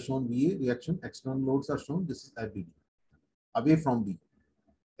 We have shown VA reaction, external loads are shown. This is FBD. Away from B,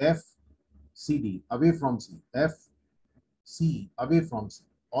 F, CD, away from C, F, C, away from C.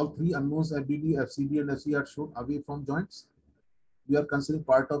 All three unknowns FBD, FCD, and FC are shown away from joints. We are considering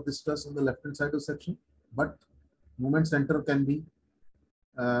part of this truss on the left-hand side of section, but movement center can be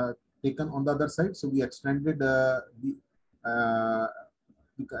taken on the other side. So we extended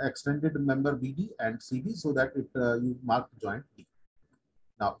extended member BD and CD so that it you mark joint D.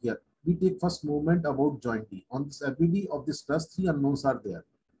 Now here we take first movement about joint D. On this FBD of this truss, three unknowns are there: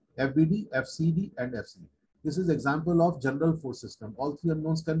 FBD, FCD, and FC. This is example of general force system. All three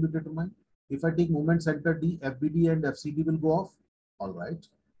unknowns can be determined. If I take moment center D, FBD and FCD will go off. All right.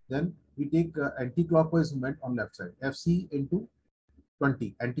 Then we take anti-clockwise movement on left side. FC into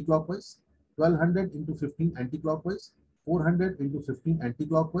 20 anti-clockwise, 1200 into 15 anti-clockwise, 400 into 15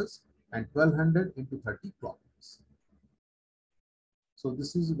 anti-clockwise, and 1200 into 30 clockwise. So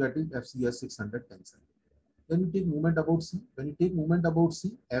this is getting FCS 600 tensile. Then you take movement about C. When you take movement about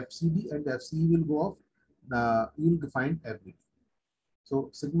C, FCD and FCE will go off. You will find FBD. So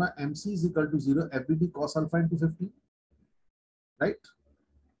sigma MC is equal to 0, FBD cos alpha into 15, right?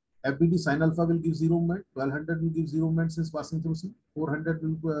 FBD sin alpha will give 0 moment, 1200 will give 0 moment since passing through C, 400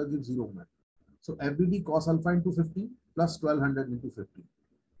 will give 0 moment. So FBD cos alpha into 15 plus 1200 into 15.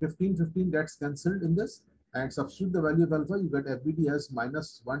 15 gets cancelled in this and substitute the value of alpha, you get FBD as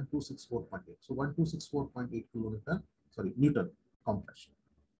minus 1264.8. So 1264.8 kilonewton, sorry, Newton compression.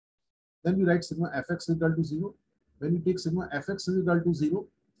 Then we write sigma Fx is equal to 0. When you take sigma Fx is equal to 0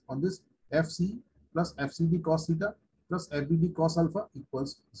 on this, FC plus FCD cos theta plus FBD cos alpha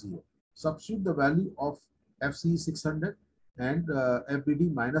equals 0. Substitute the value of FC 600 and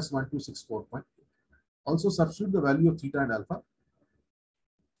FBD minus 1264.8. Also substitute the value of theta and alpha.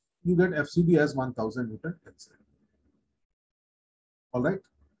 You get FCD as 1000 Newton tensile. All right.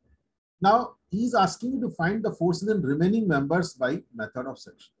 Now he is asking you to find the forces in remaining members by method of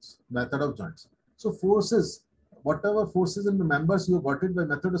sections, method of joints. So forces, whatever forces in the members you have got it by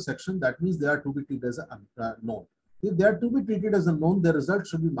method of section, that means they are to be treated as a known. If they are to be treated as a known, the result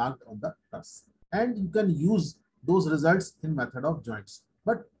should be marked on the truss. And you can use those results in method of joints.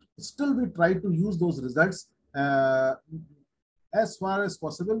 But still we try to use those results as far as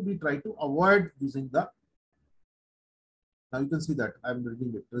possible. We try to avoid using the. Now you can see that I'm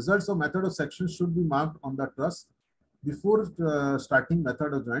reading it. Results of method of section should be marked on the truss before starting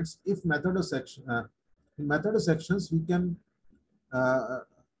method of joints. If method of section, in method of sections, we can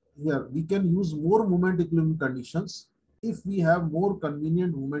here we can use more moment equilibrium conditions if we have more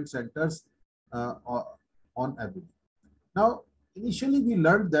convenient movement centers on ability. Now, initially we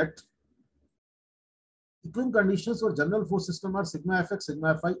learned that equilibrium conditions for general force system are sigma Fx,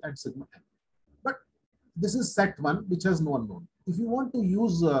 sigma Fi, and sigma M. But this is set one, which has no unknown. If you want to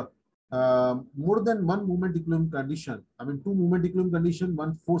use more than one movement equilibrium condition, I mean two movement equilibrium condition,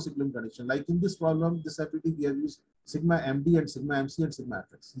 one force equilibrium condition, like in this problem, this ability we have used sigma MD and sigma MC and sigma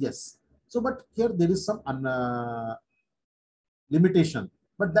Fx. Yes. So, but here there is some limitation.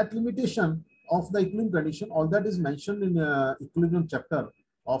 But that limitation of the equilibrium condition, all that is mentioned in equilibrium chapter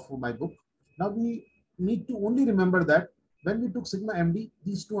of my book. Now we need to only remember that when we took sigma MD,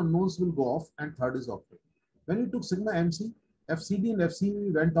 these two unknowns will go off and third is okay. When we took sigma MC, FCD and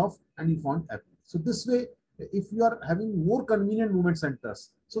FCE went off and we found FB. So this way, if you are having more convenient movement centers,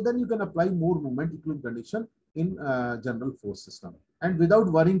 so then you can apply more movement equilibrium condition in general force system and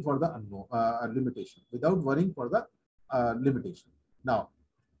without worrying for the unknown limitation, without worrying for the limitation. Now,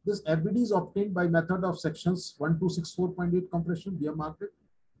 this FBD is obtained by method of sections 1264.8 compression. We have marked it.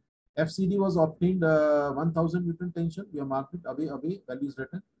 FCD was obtained 1000 Newton tension. We have marked it. Away value is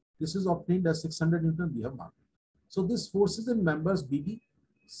written. This is obtained as 600 Newton. We have marked it. So these forces in members BD,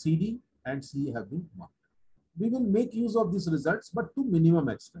 CD, and CE have been marked. We will make use of these results, but to minimum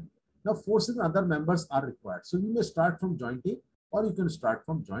extent. Now, forces in other members are required. So you may start from joint A, or you can start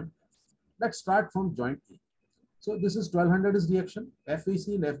from joint F. Let's start from joint A. So this is 1200 is reaction. FAC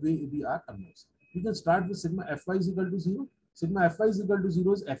and FAB are unknowns. You can start with sigma Fy is equal to 0. Sigma Fy is equal to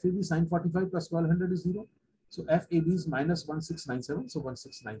 0 is FAB sin 45 plus 1200 is 0. So FAB is minus 1697. So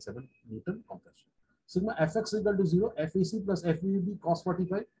 1697 Newton compression. Sigma Fx is equal to 0. FAC plus FAB cos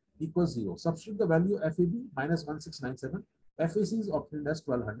 45 equals 0. Substitute the value of FAB minus 1697. FAC is obtained as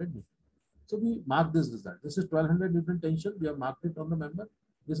 1200 Newton. So we mark this result. This is 1200 Newton tension. We have marked it on the member.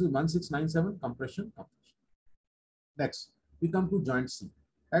 This is 1697 compression. Next, we come to joint C.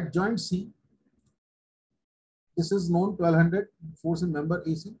 At joint C, this is known 1200 force in member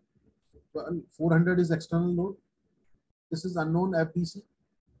AC. 400 is external load. This is unknown FBC,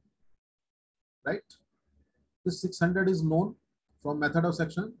 right? This 600 is known from method of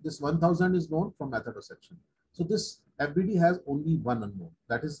section. This 1000 is known from method of section. So this FBD has only one unknown,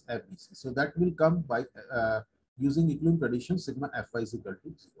 that is FBC. So that will come by using equilibrium condition sigma Fy is equal to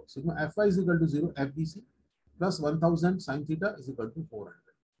 0. Sigma Fy is equal to 0, FBC plus 1000 sin theta is equal to 400.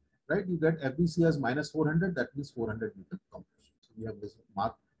 Right? You get FBC as minus 400, that means 400 Newton compression. So we have this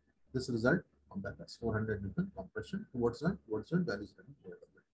mark this result on that as 400 Newton compression towards joint value is written here.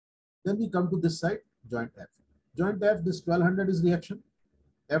 Then we come to this side, joint F. Joint F, this 1200 is reaction.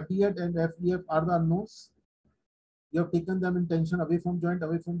 FD8 and FEF are the unknowns. You have taken them in tension away from joint,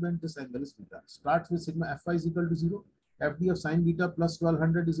 this angle is beta. Starts with sigma Fy is equal to 0. FD of sine beta plus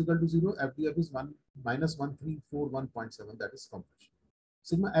 1200 is equal to 0. FDF is 1 minus 1341.7, that is compression.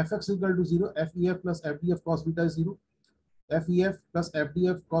 Sigma Fx is equal to 0. FEF plus FDF cos beta is 0. FEF plus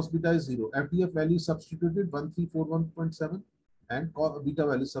FDF cos beta is 0. FDF value substituted 1341.7 and beta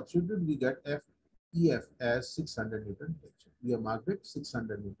value substituted, we get FEF as 600 Newton tension. We have marked it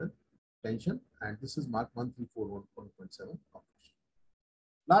 600 Newton tension and this is marked 1341.7 compression.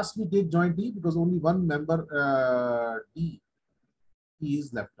 Last we take joint D because only one member D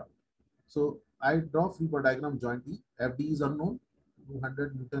is left out. So I draw fever diagram joint D. FD is unknown.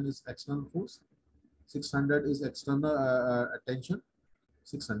 200 Newton is external force. 600 is external tension.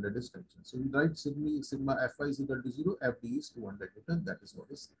 600 is tension. So we write sigma Fy is equal to 0. FD is 200 Newton. That is what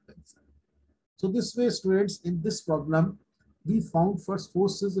is tension. So this way, students, in this problem, we found first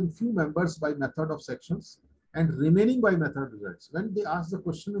forces in few members by method of sections and remaining by method results. When they ask the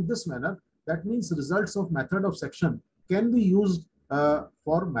question in this manner, that means results of method of section can be used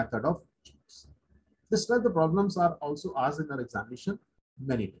for method of joints. This type of problems are also asked in our examination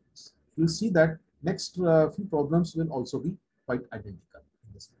many times. You'll see that next few problems will also be quite identical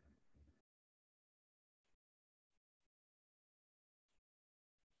in this way.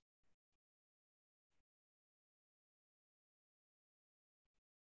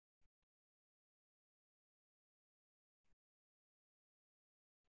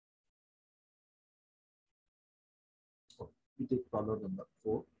 So we take problem number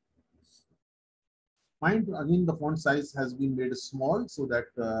 4. Mind again, the font size has been made small so that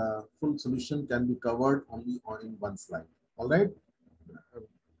full solution can be covered only in one slide. All right.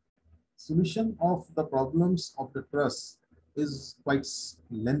 Solution of the problems of the truss is quite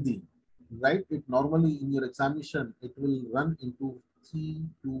lengthy, right? It normally in your examination it will run into 3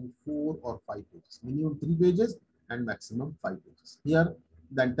 to 4 or 5 pages, minimum 3 pages and maximum 5 pages. Here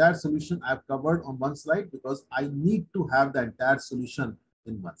the entire solution I've covered on one slide because I need to have the entire solution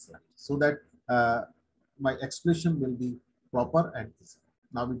in one slide so that my explanation will be proper and easy.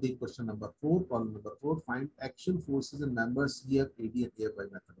 Now we take question number 4, problem number 4. Find action forces in members CF, AD, and AF by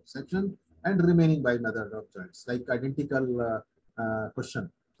method of section and remaining by method of joints. Like identical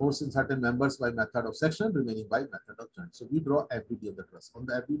question. Force in certain members by method of section, remaining by method of joints. So we draw FBD of the truss. On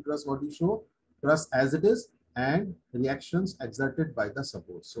the FBD truss, what do you show? Truss as it is and reactions exerted by the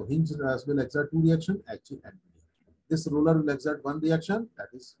support. So hinge will exert 2 reactions, HA and B. This roller will exert 1 reaction, that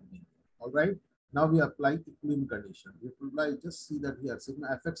is B. All right. Now we apply equilibrium condition. We apply, just see that here, sigma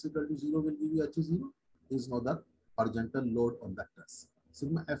Fx equal to 0 will give you H0. Is now the horizontal load on the truss.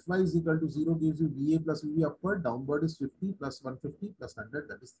 Sigma Fy is equal to 0 gives you VA plus VB upward, downward is 50 plus 150 plus 100,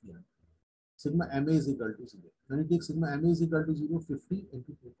 that is 300. Sigma MA is equal to 0. When you take sigma MA is equal to 0, 50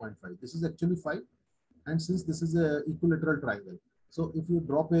 into 2.5. This is actually 5. And since this is a equilateral triangle, so if you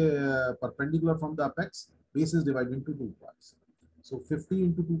drop a perpendicular from the apex, base is divided into 2 parts. So 50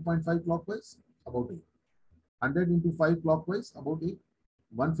 into 2.5 clockwise, about 8. 100 into 5 clockwise, about 8.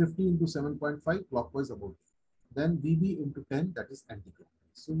 150 into 7.5 clockwise, about 8. Then VB into 10, that is anti-clockwise.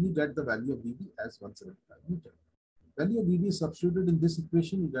 So you get the value of VB as 175 Newton. Value of VB is substituted in this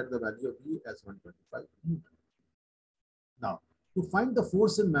equation, you get the value of V as 125 Newton. Now, to find the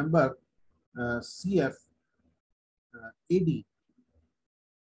force in member CF, AD,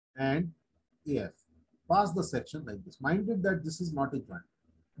 and AF, pass the section like this. Mind it that this is not a joint.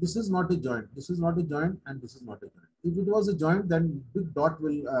 This is not a joint. This is not a joint, and this is not a joint. If it was a joint, then big dot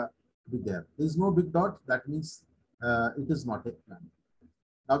will be there. There is no big dot. That means it is not a joint.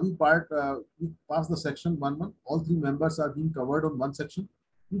 Now we pass the section 1-1. All 3 members are being covered on one section.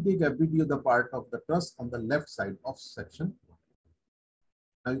 We take FBD of the part of the truss on the left side of section 1.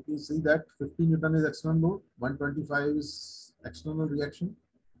 Now you can see that 50 Newton is external load, 125 is external reaction.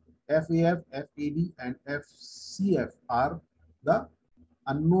 FAF, FAD, and FCF are the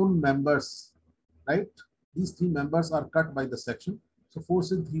unknown members, right? These 3 members are cut by the section. So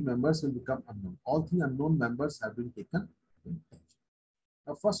force in 3 members will become unknown. All 3 unknown members have been taken in tension.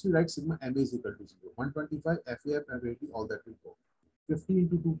 Now first we write sigma MA is equal to 0. 125, FAF, FAD, all that will go. 50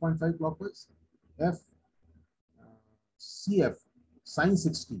 into 2.5 clockwise. FCF sine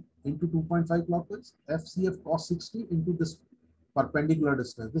 60 into 2.5 clockwise. FCF cos 60 into this perpendicular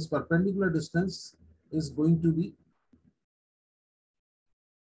distance. This perpendicular distance is going to be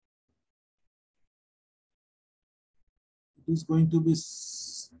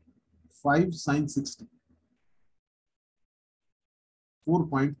 5 sine 60,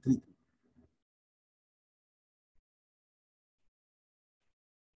 4.33.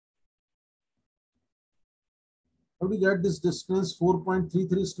 How do we get this distance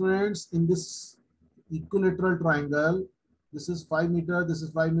 4.33, students? In this equilateral triangle, this is 5 meter, this is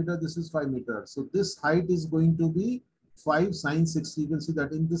 5 meter, this is 5 meter. So this height is going to be 5 sine 60. You can see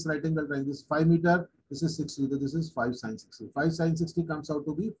that in this right angle triangle, this is 5 meter, this is 6 meter, this is 5 sine 60. 5 sine 60 comes out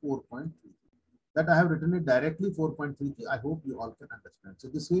to be 4.3. That I have written it directly 4.33. I hope you all can understand. So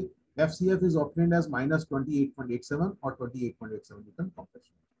this way, FCF is obtained as minus 28.87 or 28.87 Newton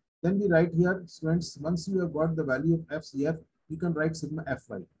compression. Then we write here, students, once you have got the value of FCF, you can write sigma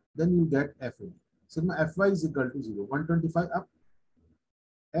Fy. Then you get FAD. Sigma Fy is equal to 0. 125 up,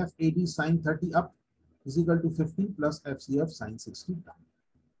 FAD sine 30 up is equal to 50 plus FCF sine 60 down.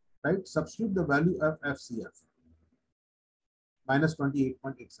 Right? Substitute the value of FCF. Minus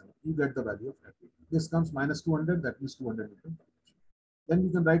 28.87. You get the value of FAD. This comes minus 200, that means 200 Newton. Then you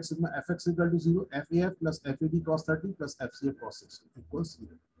can write sigma Fx equal to 0, FAF plus FAD cos 30 plus FCF cos 60 equals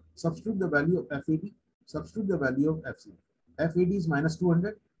 0. Substitute the value of FAD, substitute the value of FCF. FAD is minus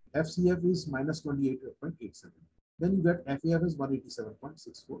 200, FCF is minus 28.87. Then you get FAF is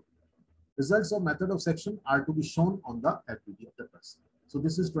 187.64. Results of method of section are to be shown on the FBD of the truss. So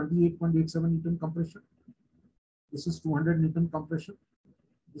this is 28.87 Newton compression. This is 200 Newton compression.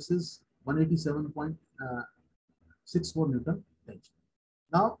 This is 187.64 Newton tension.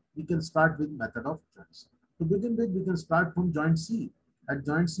 Now we can start with method of joints. To begin with, we can start from joint C. At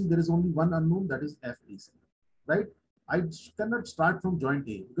joint C, there is only one unknown, that is FAC. Right? I cannot start from joint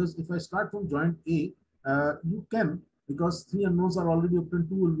A, because if I start from joint A, you can, because 3 unknowns are already obtained,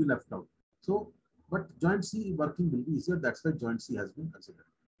 2 will be left out. So, but joint C working will be easier. That's why joint C has been considered.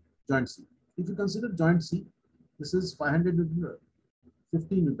 Joint C. If you consider joint C, this is 500 Newton,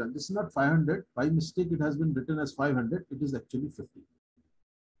 50 Newton. This is not 500. By mistake, it has been written as 500. It is actually 50.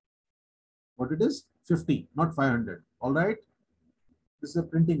 What it is? 50, not 500. All right. This is a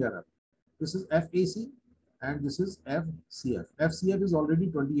printing error. This is FAC and this is FCF. FCF is already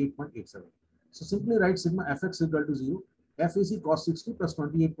 28.87. So simply write sigma Fx equal to 0. FAC cos 60 plus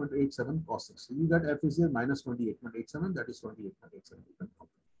 28.87 cos 60. You get FAC as minus 28.87. That is 28.87.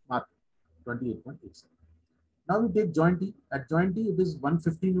 Mark 28.87. Now we take joint T. At joint T, it is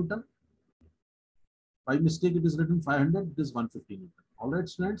 150 Newton. By mistake, it is written 500. It is 150 Newton. All right,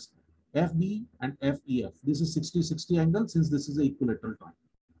 students. FB and FEF. This is 60-60 angle, since this is an equilateral triangle.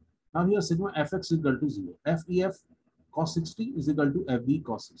 Now here sigma Fx is equal to 0. FEF cos 60 is equal to FB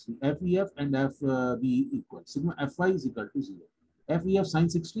cos 60. FEF and FB equal. Sigma Fy is equal to 0. FEF sin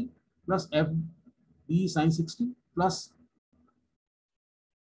 60 plus FB sin 60 plus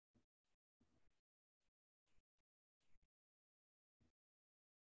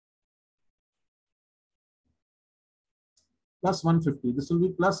plus 150. This will be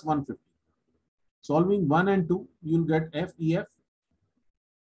plus 150. Solving 1 and 2, you will get FEF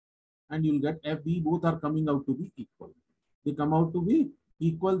and you will get FB. Both are coming out to be equal. They come out to be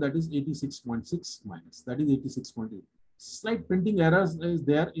equal, that is 86.6 minus, that is 86.8. Slight printing errors is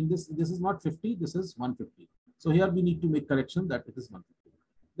there in this. This is not 50, this is 150. So here we need to make correction that it is 150.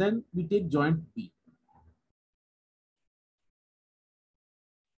 Then we take joint B.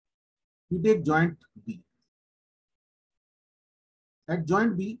 We take joint B. At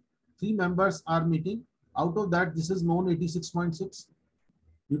joint B, 3 members are meeting. Out of that, this is known 86.6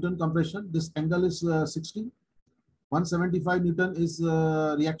 Newton compression. This angle is 60. 175 Newton is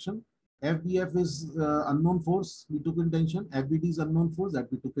reaction. FBF is unknown force. We took in tension. FBD is unknown force, that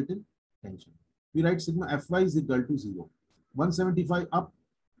we took it in tension. We write sigma Fy is equal to 0. 175 up.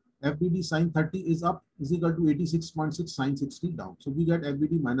 FBD sin 30 is up is equal to 86.6 sin 60 down. So we get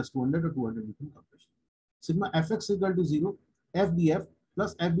FBD minus 200 or 200 Newton compression. Sigma Fx is equal to 0. FBF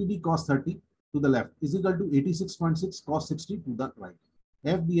plus FBD cos 30 to the left is equal to 86.6 cos 60 to the right.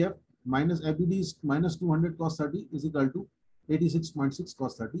 FBF minus FBD is minus 200 cos 30 is equal to 86.6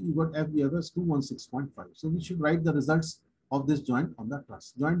 cos 30. You got FBF as 216.5. So we should write the results of this joint on the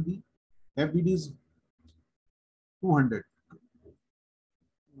truss. Joint B, FBD is 200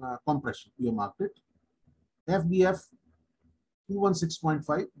 compression. We have marked it. FBF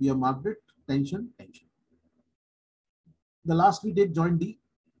 216.5. We have marked it. Tension. The last we take joint D.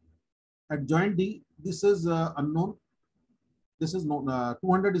 At joint D, this is unknown. This is known.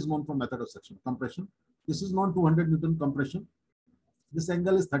 200 is known from method of section. Compression. This is known 200 Newton compression. This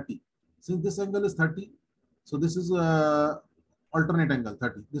angle is 30. Since this angle is 30, so this is alternate angle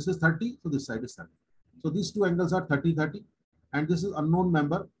 30. This is 30, so this side is 30. So these two angles are 30, 30, and this is unknown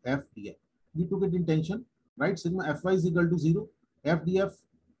member FDF. We took it in tension, right? Sigma Fy is equal to 0. FDF.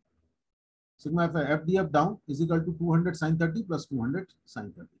 Sigma FDF down is equal to 200 sin 30 plus 200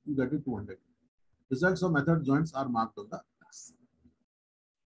 sin 30. You get it 200. Results of method joints are marked on the class.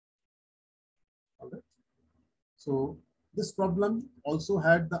 All right. So This problem also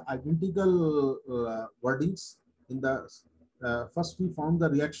had the identical wordings. In the first, we found the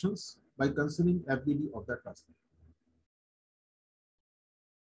reactions by considering FBD of the truss.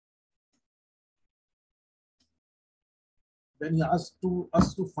 Then he asked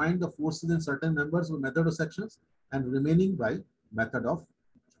us to find the forces in certain members with method of sections and remaining by method of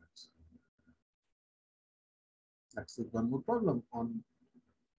joints. Let's take one more problem on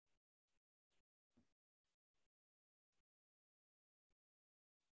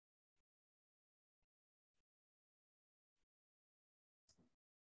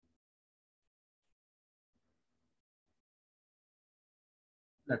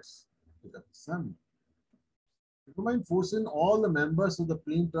let's pick up some. Determine force in all the members of the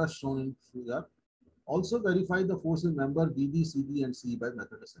plane truss shown in figure. Also verify the force in member BB, CD, and C by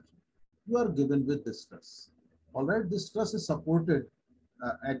method of section. You are given with this truss. All right, this truss is supported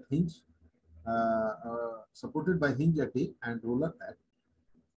at hinge, supported by hinge at A and roller at.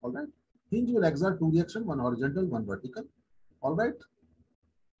 All right, hinge will exert two reaction, one horizontal, one vertical. All right,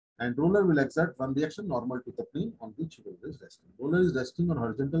 and roller will exert one reaction normal to the plane on which roller is resting. Roller is resting on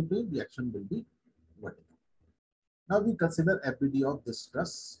horizontal plane, the action will be vertical. Now we consider FBD of this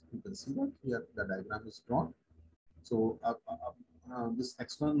truss. You can see that here the diagram is drawn. So this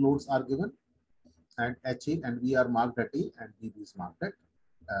external loads are given, and HA and V are marked at A, and BB is marked at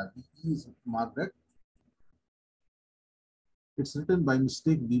BE is marked at. It's written by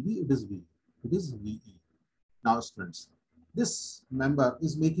mistake BB. It is VE. It is VE. Now, students, this member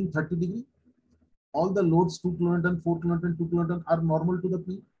is making 30 degree. All the loads 2 kilonewton, 4 kilonewton, 2 kilonewton are normal to the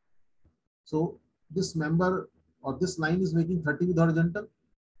plane. So this member or this line is making 30 with horizontal.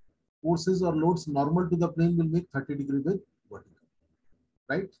 Forces or loads normal to the plane will make 30 degree with vertical.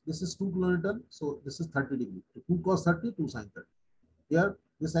 Right? This is 2 kilonewton, so this is 30 degree. So 2 cos 30, 2 sin 30. Here,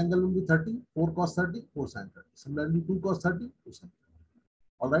 this angle will be 30, 4 cos 30, 4 sin 30. Similarly, 2 cos 30, 2 sin 30.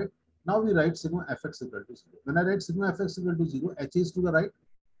 All right. Now we write sigma fx equal to 0. When I write sigma fx equal to 0, h is to the right,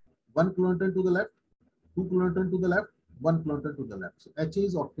 1 kilonewton to the left, 2 kilonewton to the left, 1 kilonewton to the left. So HA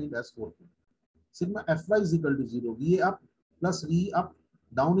is obtained as 4 kilonewton. Sigma Fy is equal to 0. VA up plus VE up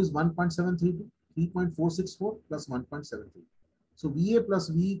down is 1.732, 3.464 plus 1.73. So VA plus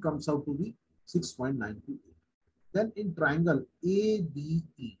VE comes out to be 6.928. Then in triangle ABE,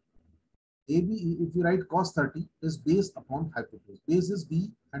 ABE, if you write cos 30, is based upon hypotenuse. Base is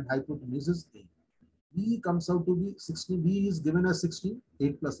B and hypotenuse is A. B comes out to be 16. B is given as 16,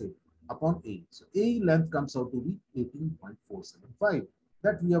 8 plus 8 upon A. So A length comes out to be 18.475.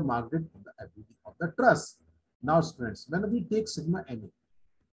 That we have marked it on the ability of the truss. Now, students, when we take sigma MA,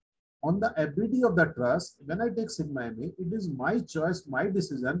 on the ability of the truss, when I take sigma MA, it is my choice, my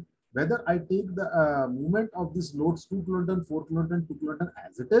decision, whether I take the movement of this loads 2 kilonewton, 4 kilonewton, 2 kilonewton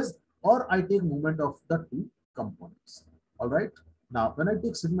as it is, or I take movement of the two components. All right. Now, when I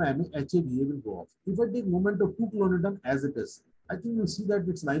take sigma MA, HA, VA will go off. If I take moment of 2 kilonewton as it is, I think you'll see that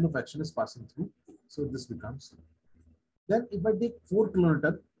its line of action is passing through. So this becomes. Then if I take 4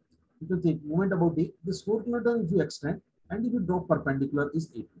 kilonewton, you can take moment about A. This 4 kilonewton, if you extend, and if you drop perpendicular is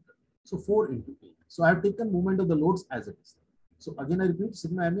 8 newton. So 4 into 8. So I have taken moment of the loads as it is. So again, I repeat,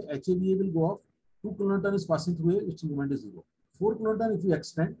 sigma MA, HA, VA will go off. 2 kilonewton is passing through A, its moment is 0. 4 kilonewton, if you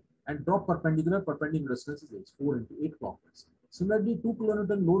extend and drop perpendicular distance is 8. 4 into 8 clockwise. Similarly, 2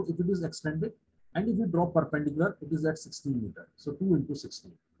 kilonewton load, if it is extended, and if you drop perpendicular, it is at 16 meter. So 2 into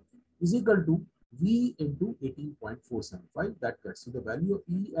 16 is equal to V into 18.475. That gets you the value of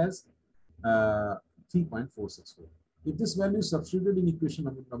E as 3.464. If this value is substituted in equation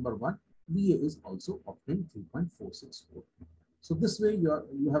number 1, VA is also obtained 3.464. So this way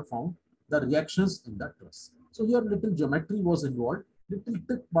you have found the reactions in the truss. So here little geometry was involved. Little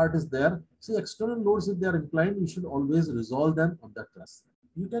trick part is there. See, external loads, if they are inclined, you should always resolve them on the truss.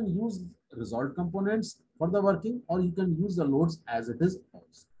 You can use resolved components for the working, or you can use the loads as it is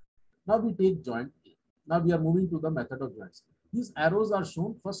also. Now we take joint A. Now we are moving to the method of joints. These arrows are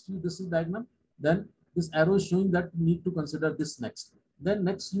shown. First, this is diagram. Then this arrow is showing that you need to consider this next. Then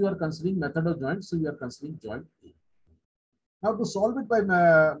next you are considering method of joints. So you are considering joint A. Now to solve it by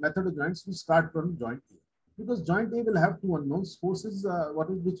method of joints, we start from joint A. Because joint A will have two unknowns. Forces, what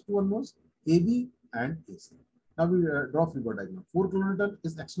is which two unknowns? AB and AC. Now we draw figure diagram. 4 kilonewton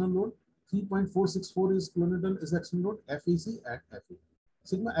is external load. 3.464 is kilonewton is external load. FAC and FA.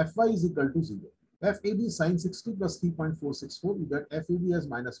 Sigma Fy is equal to 0. FAB sin 60 plus 3.464. You get FAB as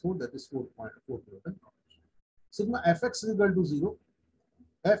minus 4, that is 4.4 kilonewton. Sigma Fx is equal to 0.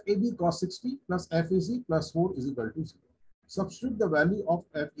 FAB cos 60 plus FAC plus 4 is equal to 0. Substitute the value of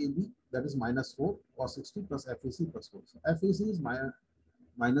FAB, that is minus 4 cos 60 plus FAC plus 4. So FAC is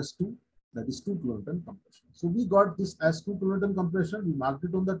minus 2 That is 2 kilonewton compression. So we got this as 2 kilonewton compression. We marked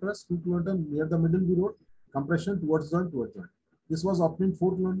it on the truss, 2 kilonewton near the middle we wrote compression towards joint, towards joint. This was obtained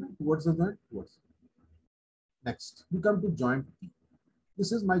 4 kilonewton towards the joint, towards. Next, we come to joint P.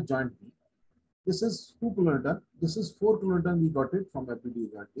 This is my joint P. This is 2 kilonewton. This is 4 kilonewton. We got it from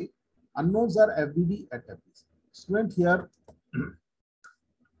FBD joint A. Unknowns are FBD and FBC. Student here,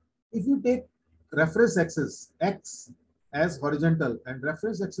 if you take reference axis X as horizontal and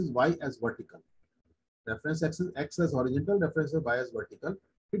reference axis Y as vertical, reference axis X as horizontal, reference axis Y as vertical,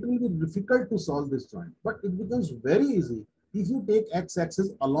 it will be difficult to solve this joint, but it becomes very easy if you take X axis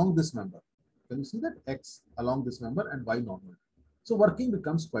along this member. Can you see that? X along this member and Y normal. So working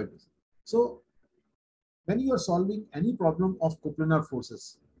becomes quite easy. So when you are solving any problem of coplanar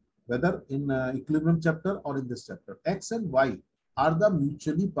forces, whether in equilibrium chapter or in this chapter, X and Y are the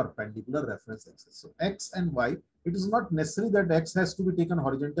mutually perpendicular reference axis. So X and Y, it is not necessary that X has to be taken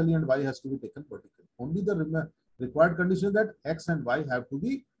horizontally and Y has to be taken vertically. Only the required condition that X and Y have to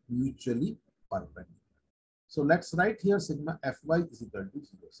be mutually perpendicular. So let's write here sigma Fy is equal to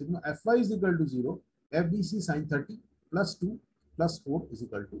 0. Sigma Fy is equal to 0. FBC sin 30 plus 2 plus 4 is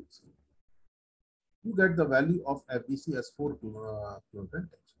equal to 0. You get the value of FBC as 4 kilonewton.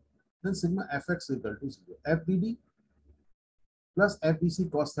 Then sigma Fx is equal to 0. FBD plus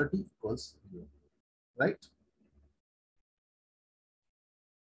FBC cos 30 equals 0. Right?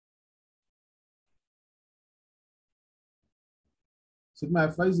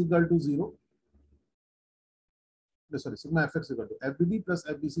 Sigma Fy is equal to 0. Sorry, sigma Fx is equal to FBD plus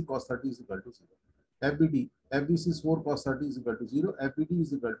FBC cos 30 is equal to 0. FBD, FBC is 4 cos 30 is equal to 0. FBD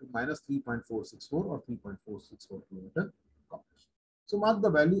is equal to minus 3.464 or 3.464 kilonewton compression. So mark the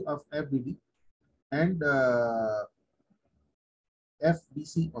value of FBD and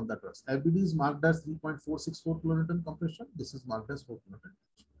FBC on the truss. FBD is marked as 3.464 kilonewton compression. This is marked as 4 kilonewton.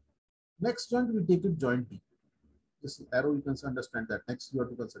 Next joint, we take it joint D. This arrow, you can understand that. Next, you have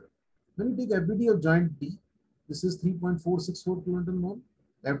to consider. When you take FBD of joint D, this is 3.464 kilonewton known.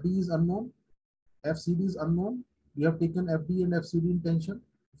 FD is unknown. FCD is unknown. We have taken FD and FCD in tension.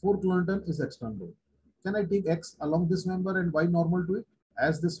 4 kilonewton is external load. Can I take X along this member and Y normal to it?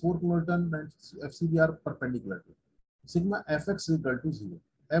 As this 4 kilonewton and FCD are perpendicular to it. Sigma Fx is equal to 0.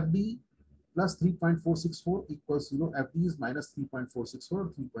 FD plus 3.464 equals 0. FD is minus 3.464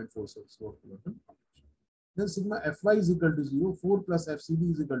 or 3.464 kilonewton. Then sigma Fy is equal to 0. 4 plus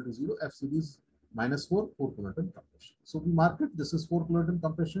FCD is equal to 0. FCD is minus 4 kilonewton compression. So we mark it. This is 4 kilonewton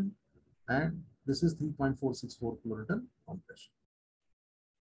compression and this is 3.464 kilonewton compression.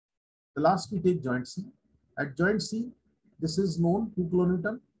 The last we take joint C. At joint C, this is known 2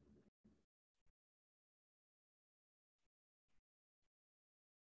 kilonewton.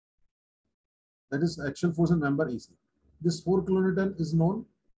 That is axial force in member AC. This 4 kilonewton is known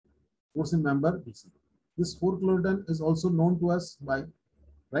force in member BC. This 4 kilonewton is also known to us by,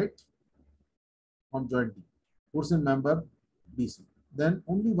 right, from joint D. Force in member BC. Then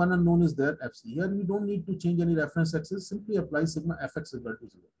only one unknown is there, FC. Here we don't need to change any reference axis. Simply apply sigma Fx equal to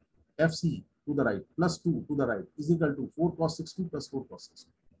 0. FC to the right plus 2 to the right is equal to 4 cos 60 plus 4 cos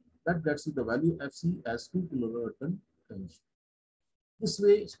 60. That gets you the value FC as 2 kilonewton tension. This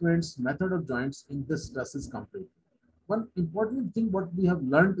way, students, method of joints in this stress is complete. One important thing what we have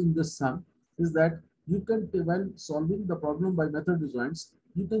learned in this sum is that you can, while solving the problem by method of joints,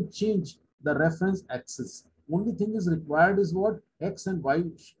 you can change the reference axis. Only thing is required is what? X and Y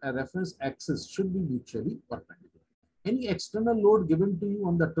reference axis should be mutually perpendicular. Any external load given to you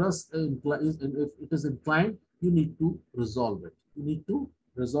on the truss, if it is inclined, you need to resolve it. You need to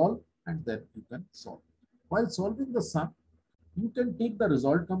resolve and then you can solve. While solving the sum, you can take the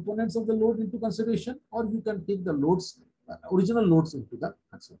resolved components of the load into consideration, or you can take the loads, original loads into the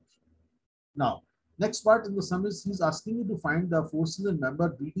consideration. Now, next part in the sum is he's asking you to find the forces in member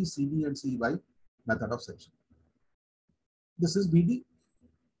BD, CD, and CY method of section. This is BD,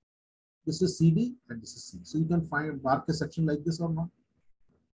 this is CD, and this is C. So you can mark a section like this or not.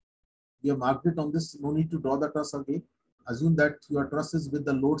 We have marked it on this. No need to draw the truss again. Assume that your truss is with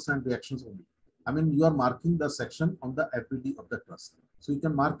the loads and reactions only. I mean, you are marking the section on the FBD of the truss. So you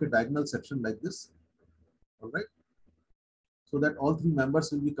can mark a diagonal section like this. All right. So that all three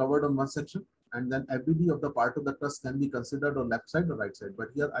members will be covered on one section. And then FBD of the part of the truss can be considered on left side or right side. But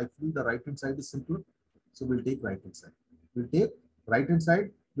here I feel the right hand side is simpler. So we'll take right hand side. We'll take right hand side.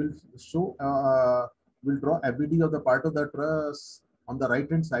 We'll show, we'll draw FBD of the part of the truss on the right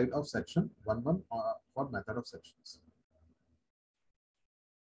hand side of section 1-1 for method of sections.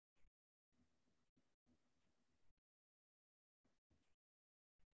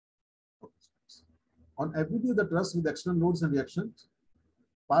 On FBD of the truss with external loads and reactions,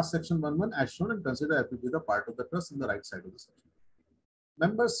 Pass section 1-1 as shown and consider FBD the part of the truss in the right side of the section.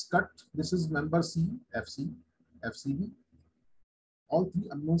 Members cut. This is member C, FC, FCB. All three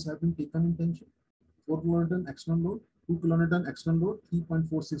unknowns have been taken in tension. 4 kilonewton external load, 2 kilonewton external load,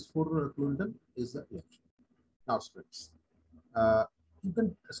 3.464 kilonewton is the reaction. Now, students, you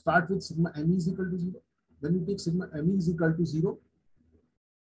can start with sigma m is equal to 0. When you take sigma m is equal to 0,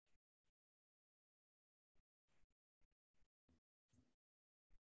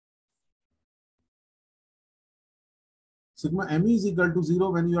 sigma m is equal to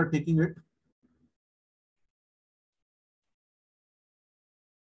 0 when you are taking it.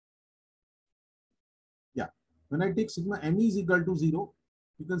 Yeah, when I take sigma m is equal to 0,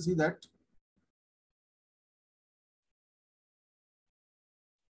 you can see that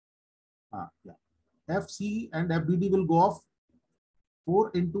FC and FBD will go off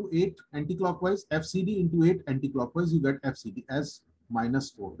 4 into 8 anti-clockwise, FCD into 8 anti-clockwise, you get FCD as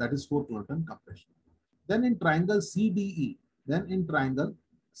 -4, that is 4 kilonewton compression. Then in triangle CDE,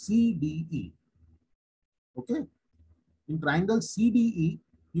 okay, in triangle CDE,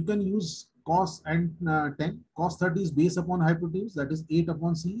 you can use cos and 10. Cos 30 is base upon hypotenuse, that is 8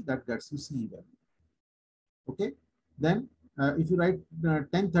 upon C, that gets you CE value. Okay, then if you write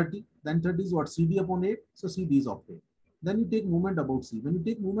 10 30, then 30 is what? CD upon 8, so CD is of 8. Then you take moment about C. When you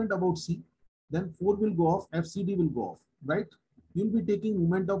take moment about C, then 4 will go off, FCD will go off, right? You will be taking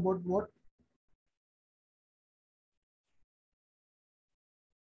moment about what?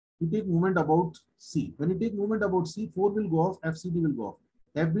 You take moment about C. When you take moment about C, 4 will go off, FCD will go off.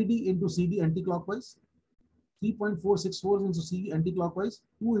 FBD into CD anti-clockwise, 3.464 into CD anti-clockwise,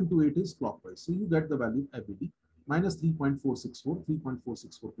 2 into 8 is clockwise. So you get the value of FBD minus 3.464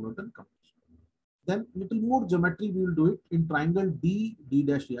 kilonewton compression. Then little more geometry we will do it in triangle D, D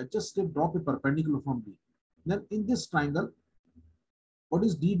dash E. I just drop a perpendicular from D. Then in this triangle, what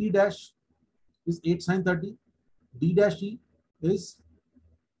is D, D dash is 8 sin 30. D dash E is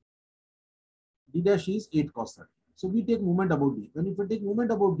 8 cos 30. So we take moment about D. When if we take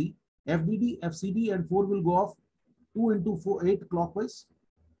moment about D, FBD, FCD and 4 will go off 2 into 4, 8 clockwise,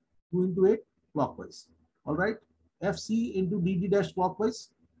 2 into 8 clockwise. All right. FC into DD dash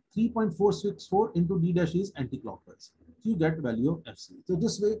clockwise, 3.464 into D dash is anti-clockwise. So you get value of FC. So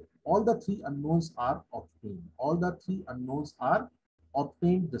this way, all the three unknowns are obtained. All the three unknowns are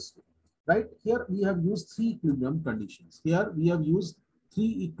obtained this way. Right? Here we have used 3 equilibrium conditions. Here we have used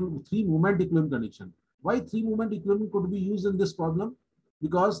three moment equilibrium condition. Why 3 moment equilibrium could be used in this problem?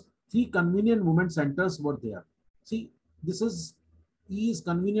 Because 3 convenient moment centers were there. See, this is E is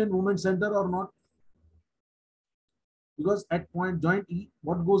convenient moment center or not? Because at point joint E,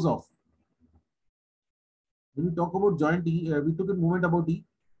 what goes off? When we talk about joint E, we took a moment about E.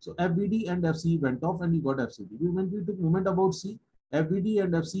 So FBD and FC went off and we got FCD. When we took moment about C, FBD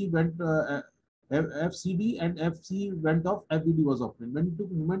and FC went, FCD and FC went off, FBD was obtained. When we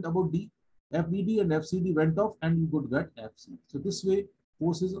took moment about D, FBD and FCD went off and you could get FC. So this way,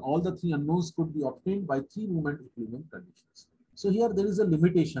 forces, all the 3 unknowns could be obtained by 3 moment equilibrium conditions. So here there is a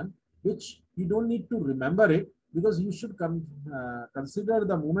limitation which you don't need to remember it, because you should consider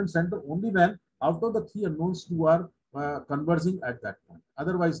the moment center only when out of the 3 unknowns 2 are converging at that point.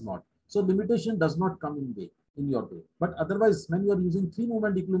 Otherwise not. So limitation does not come in your way. But otherwise, when you are using 3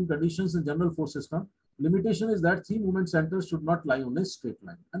 moment equilibrium conditions in general force system, limitation is that 3 moment centers should not lie on a straight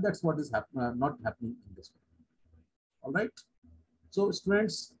line, and that's what is not happening in this one. All right. So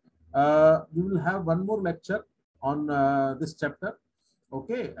students, we will have one more lecture on this chapter.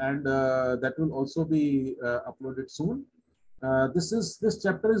 Okay, and that will also be uploaded soon. This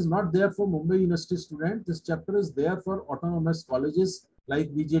chapter is not there for Mumbai University students. This chapter is there for autonomous colleges like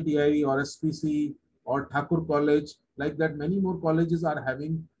VJTI or SPC or Thakur College. Like that, many more colleges are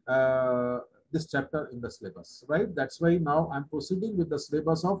having this chapter in the syllabus, right? That's why now I'm proceeding with the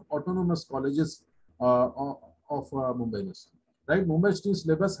syllabus of autonomous colleges of Mumbai University. Right, Mumbai University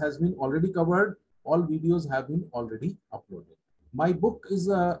syllabus has been already covered. All videos have been already uploaded. My book is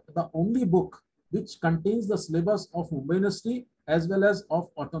the only book which contains the syllabus of Mumbai University as well as of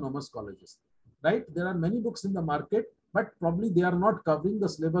autonomous colleges. Right? There are many books in the market, but probably they are not covering the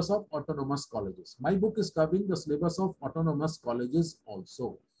syllabus of autonomous colleges. My book is covering the syllabus of autonomous colleges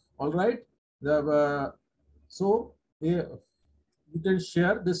also. All right. So you can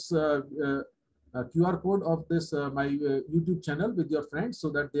share this QR code of this my YouTube channel with your friends so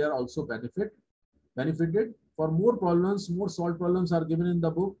that they are also benefited. For more problems, more solved problems are given in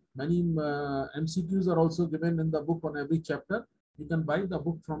the book. Many MCQs are also given in the book on every chapter. You can buy the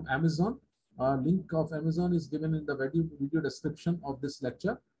book from Amazon. Link of Amazon is given in the video description of this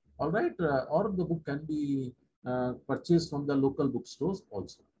lecture. All right, or the book can be purchase from the local bookstores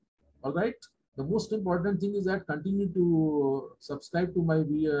also. All right. The most important thing is that continue to subscribe to my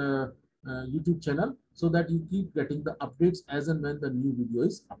YouTube channel so that you keep getting the updates as and when the new video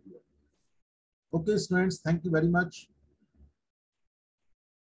is uploaded. Okay, students, thank you very much.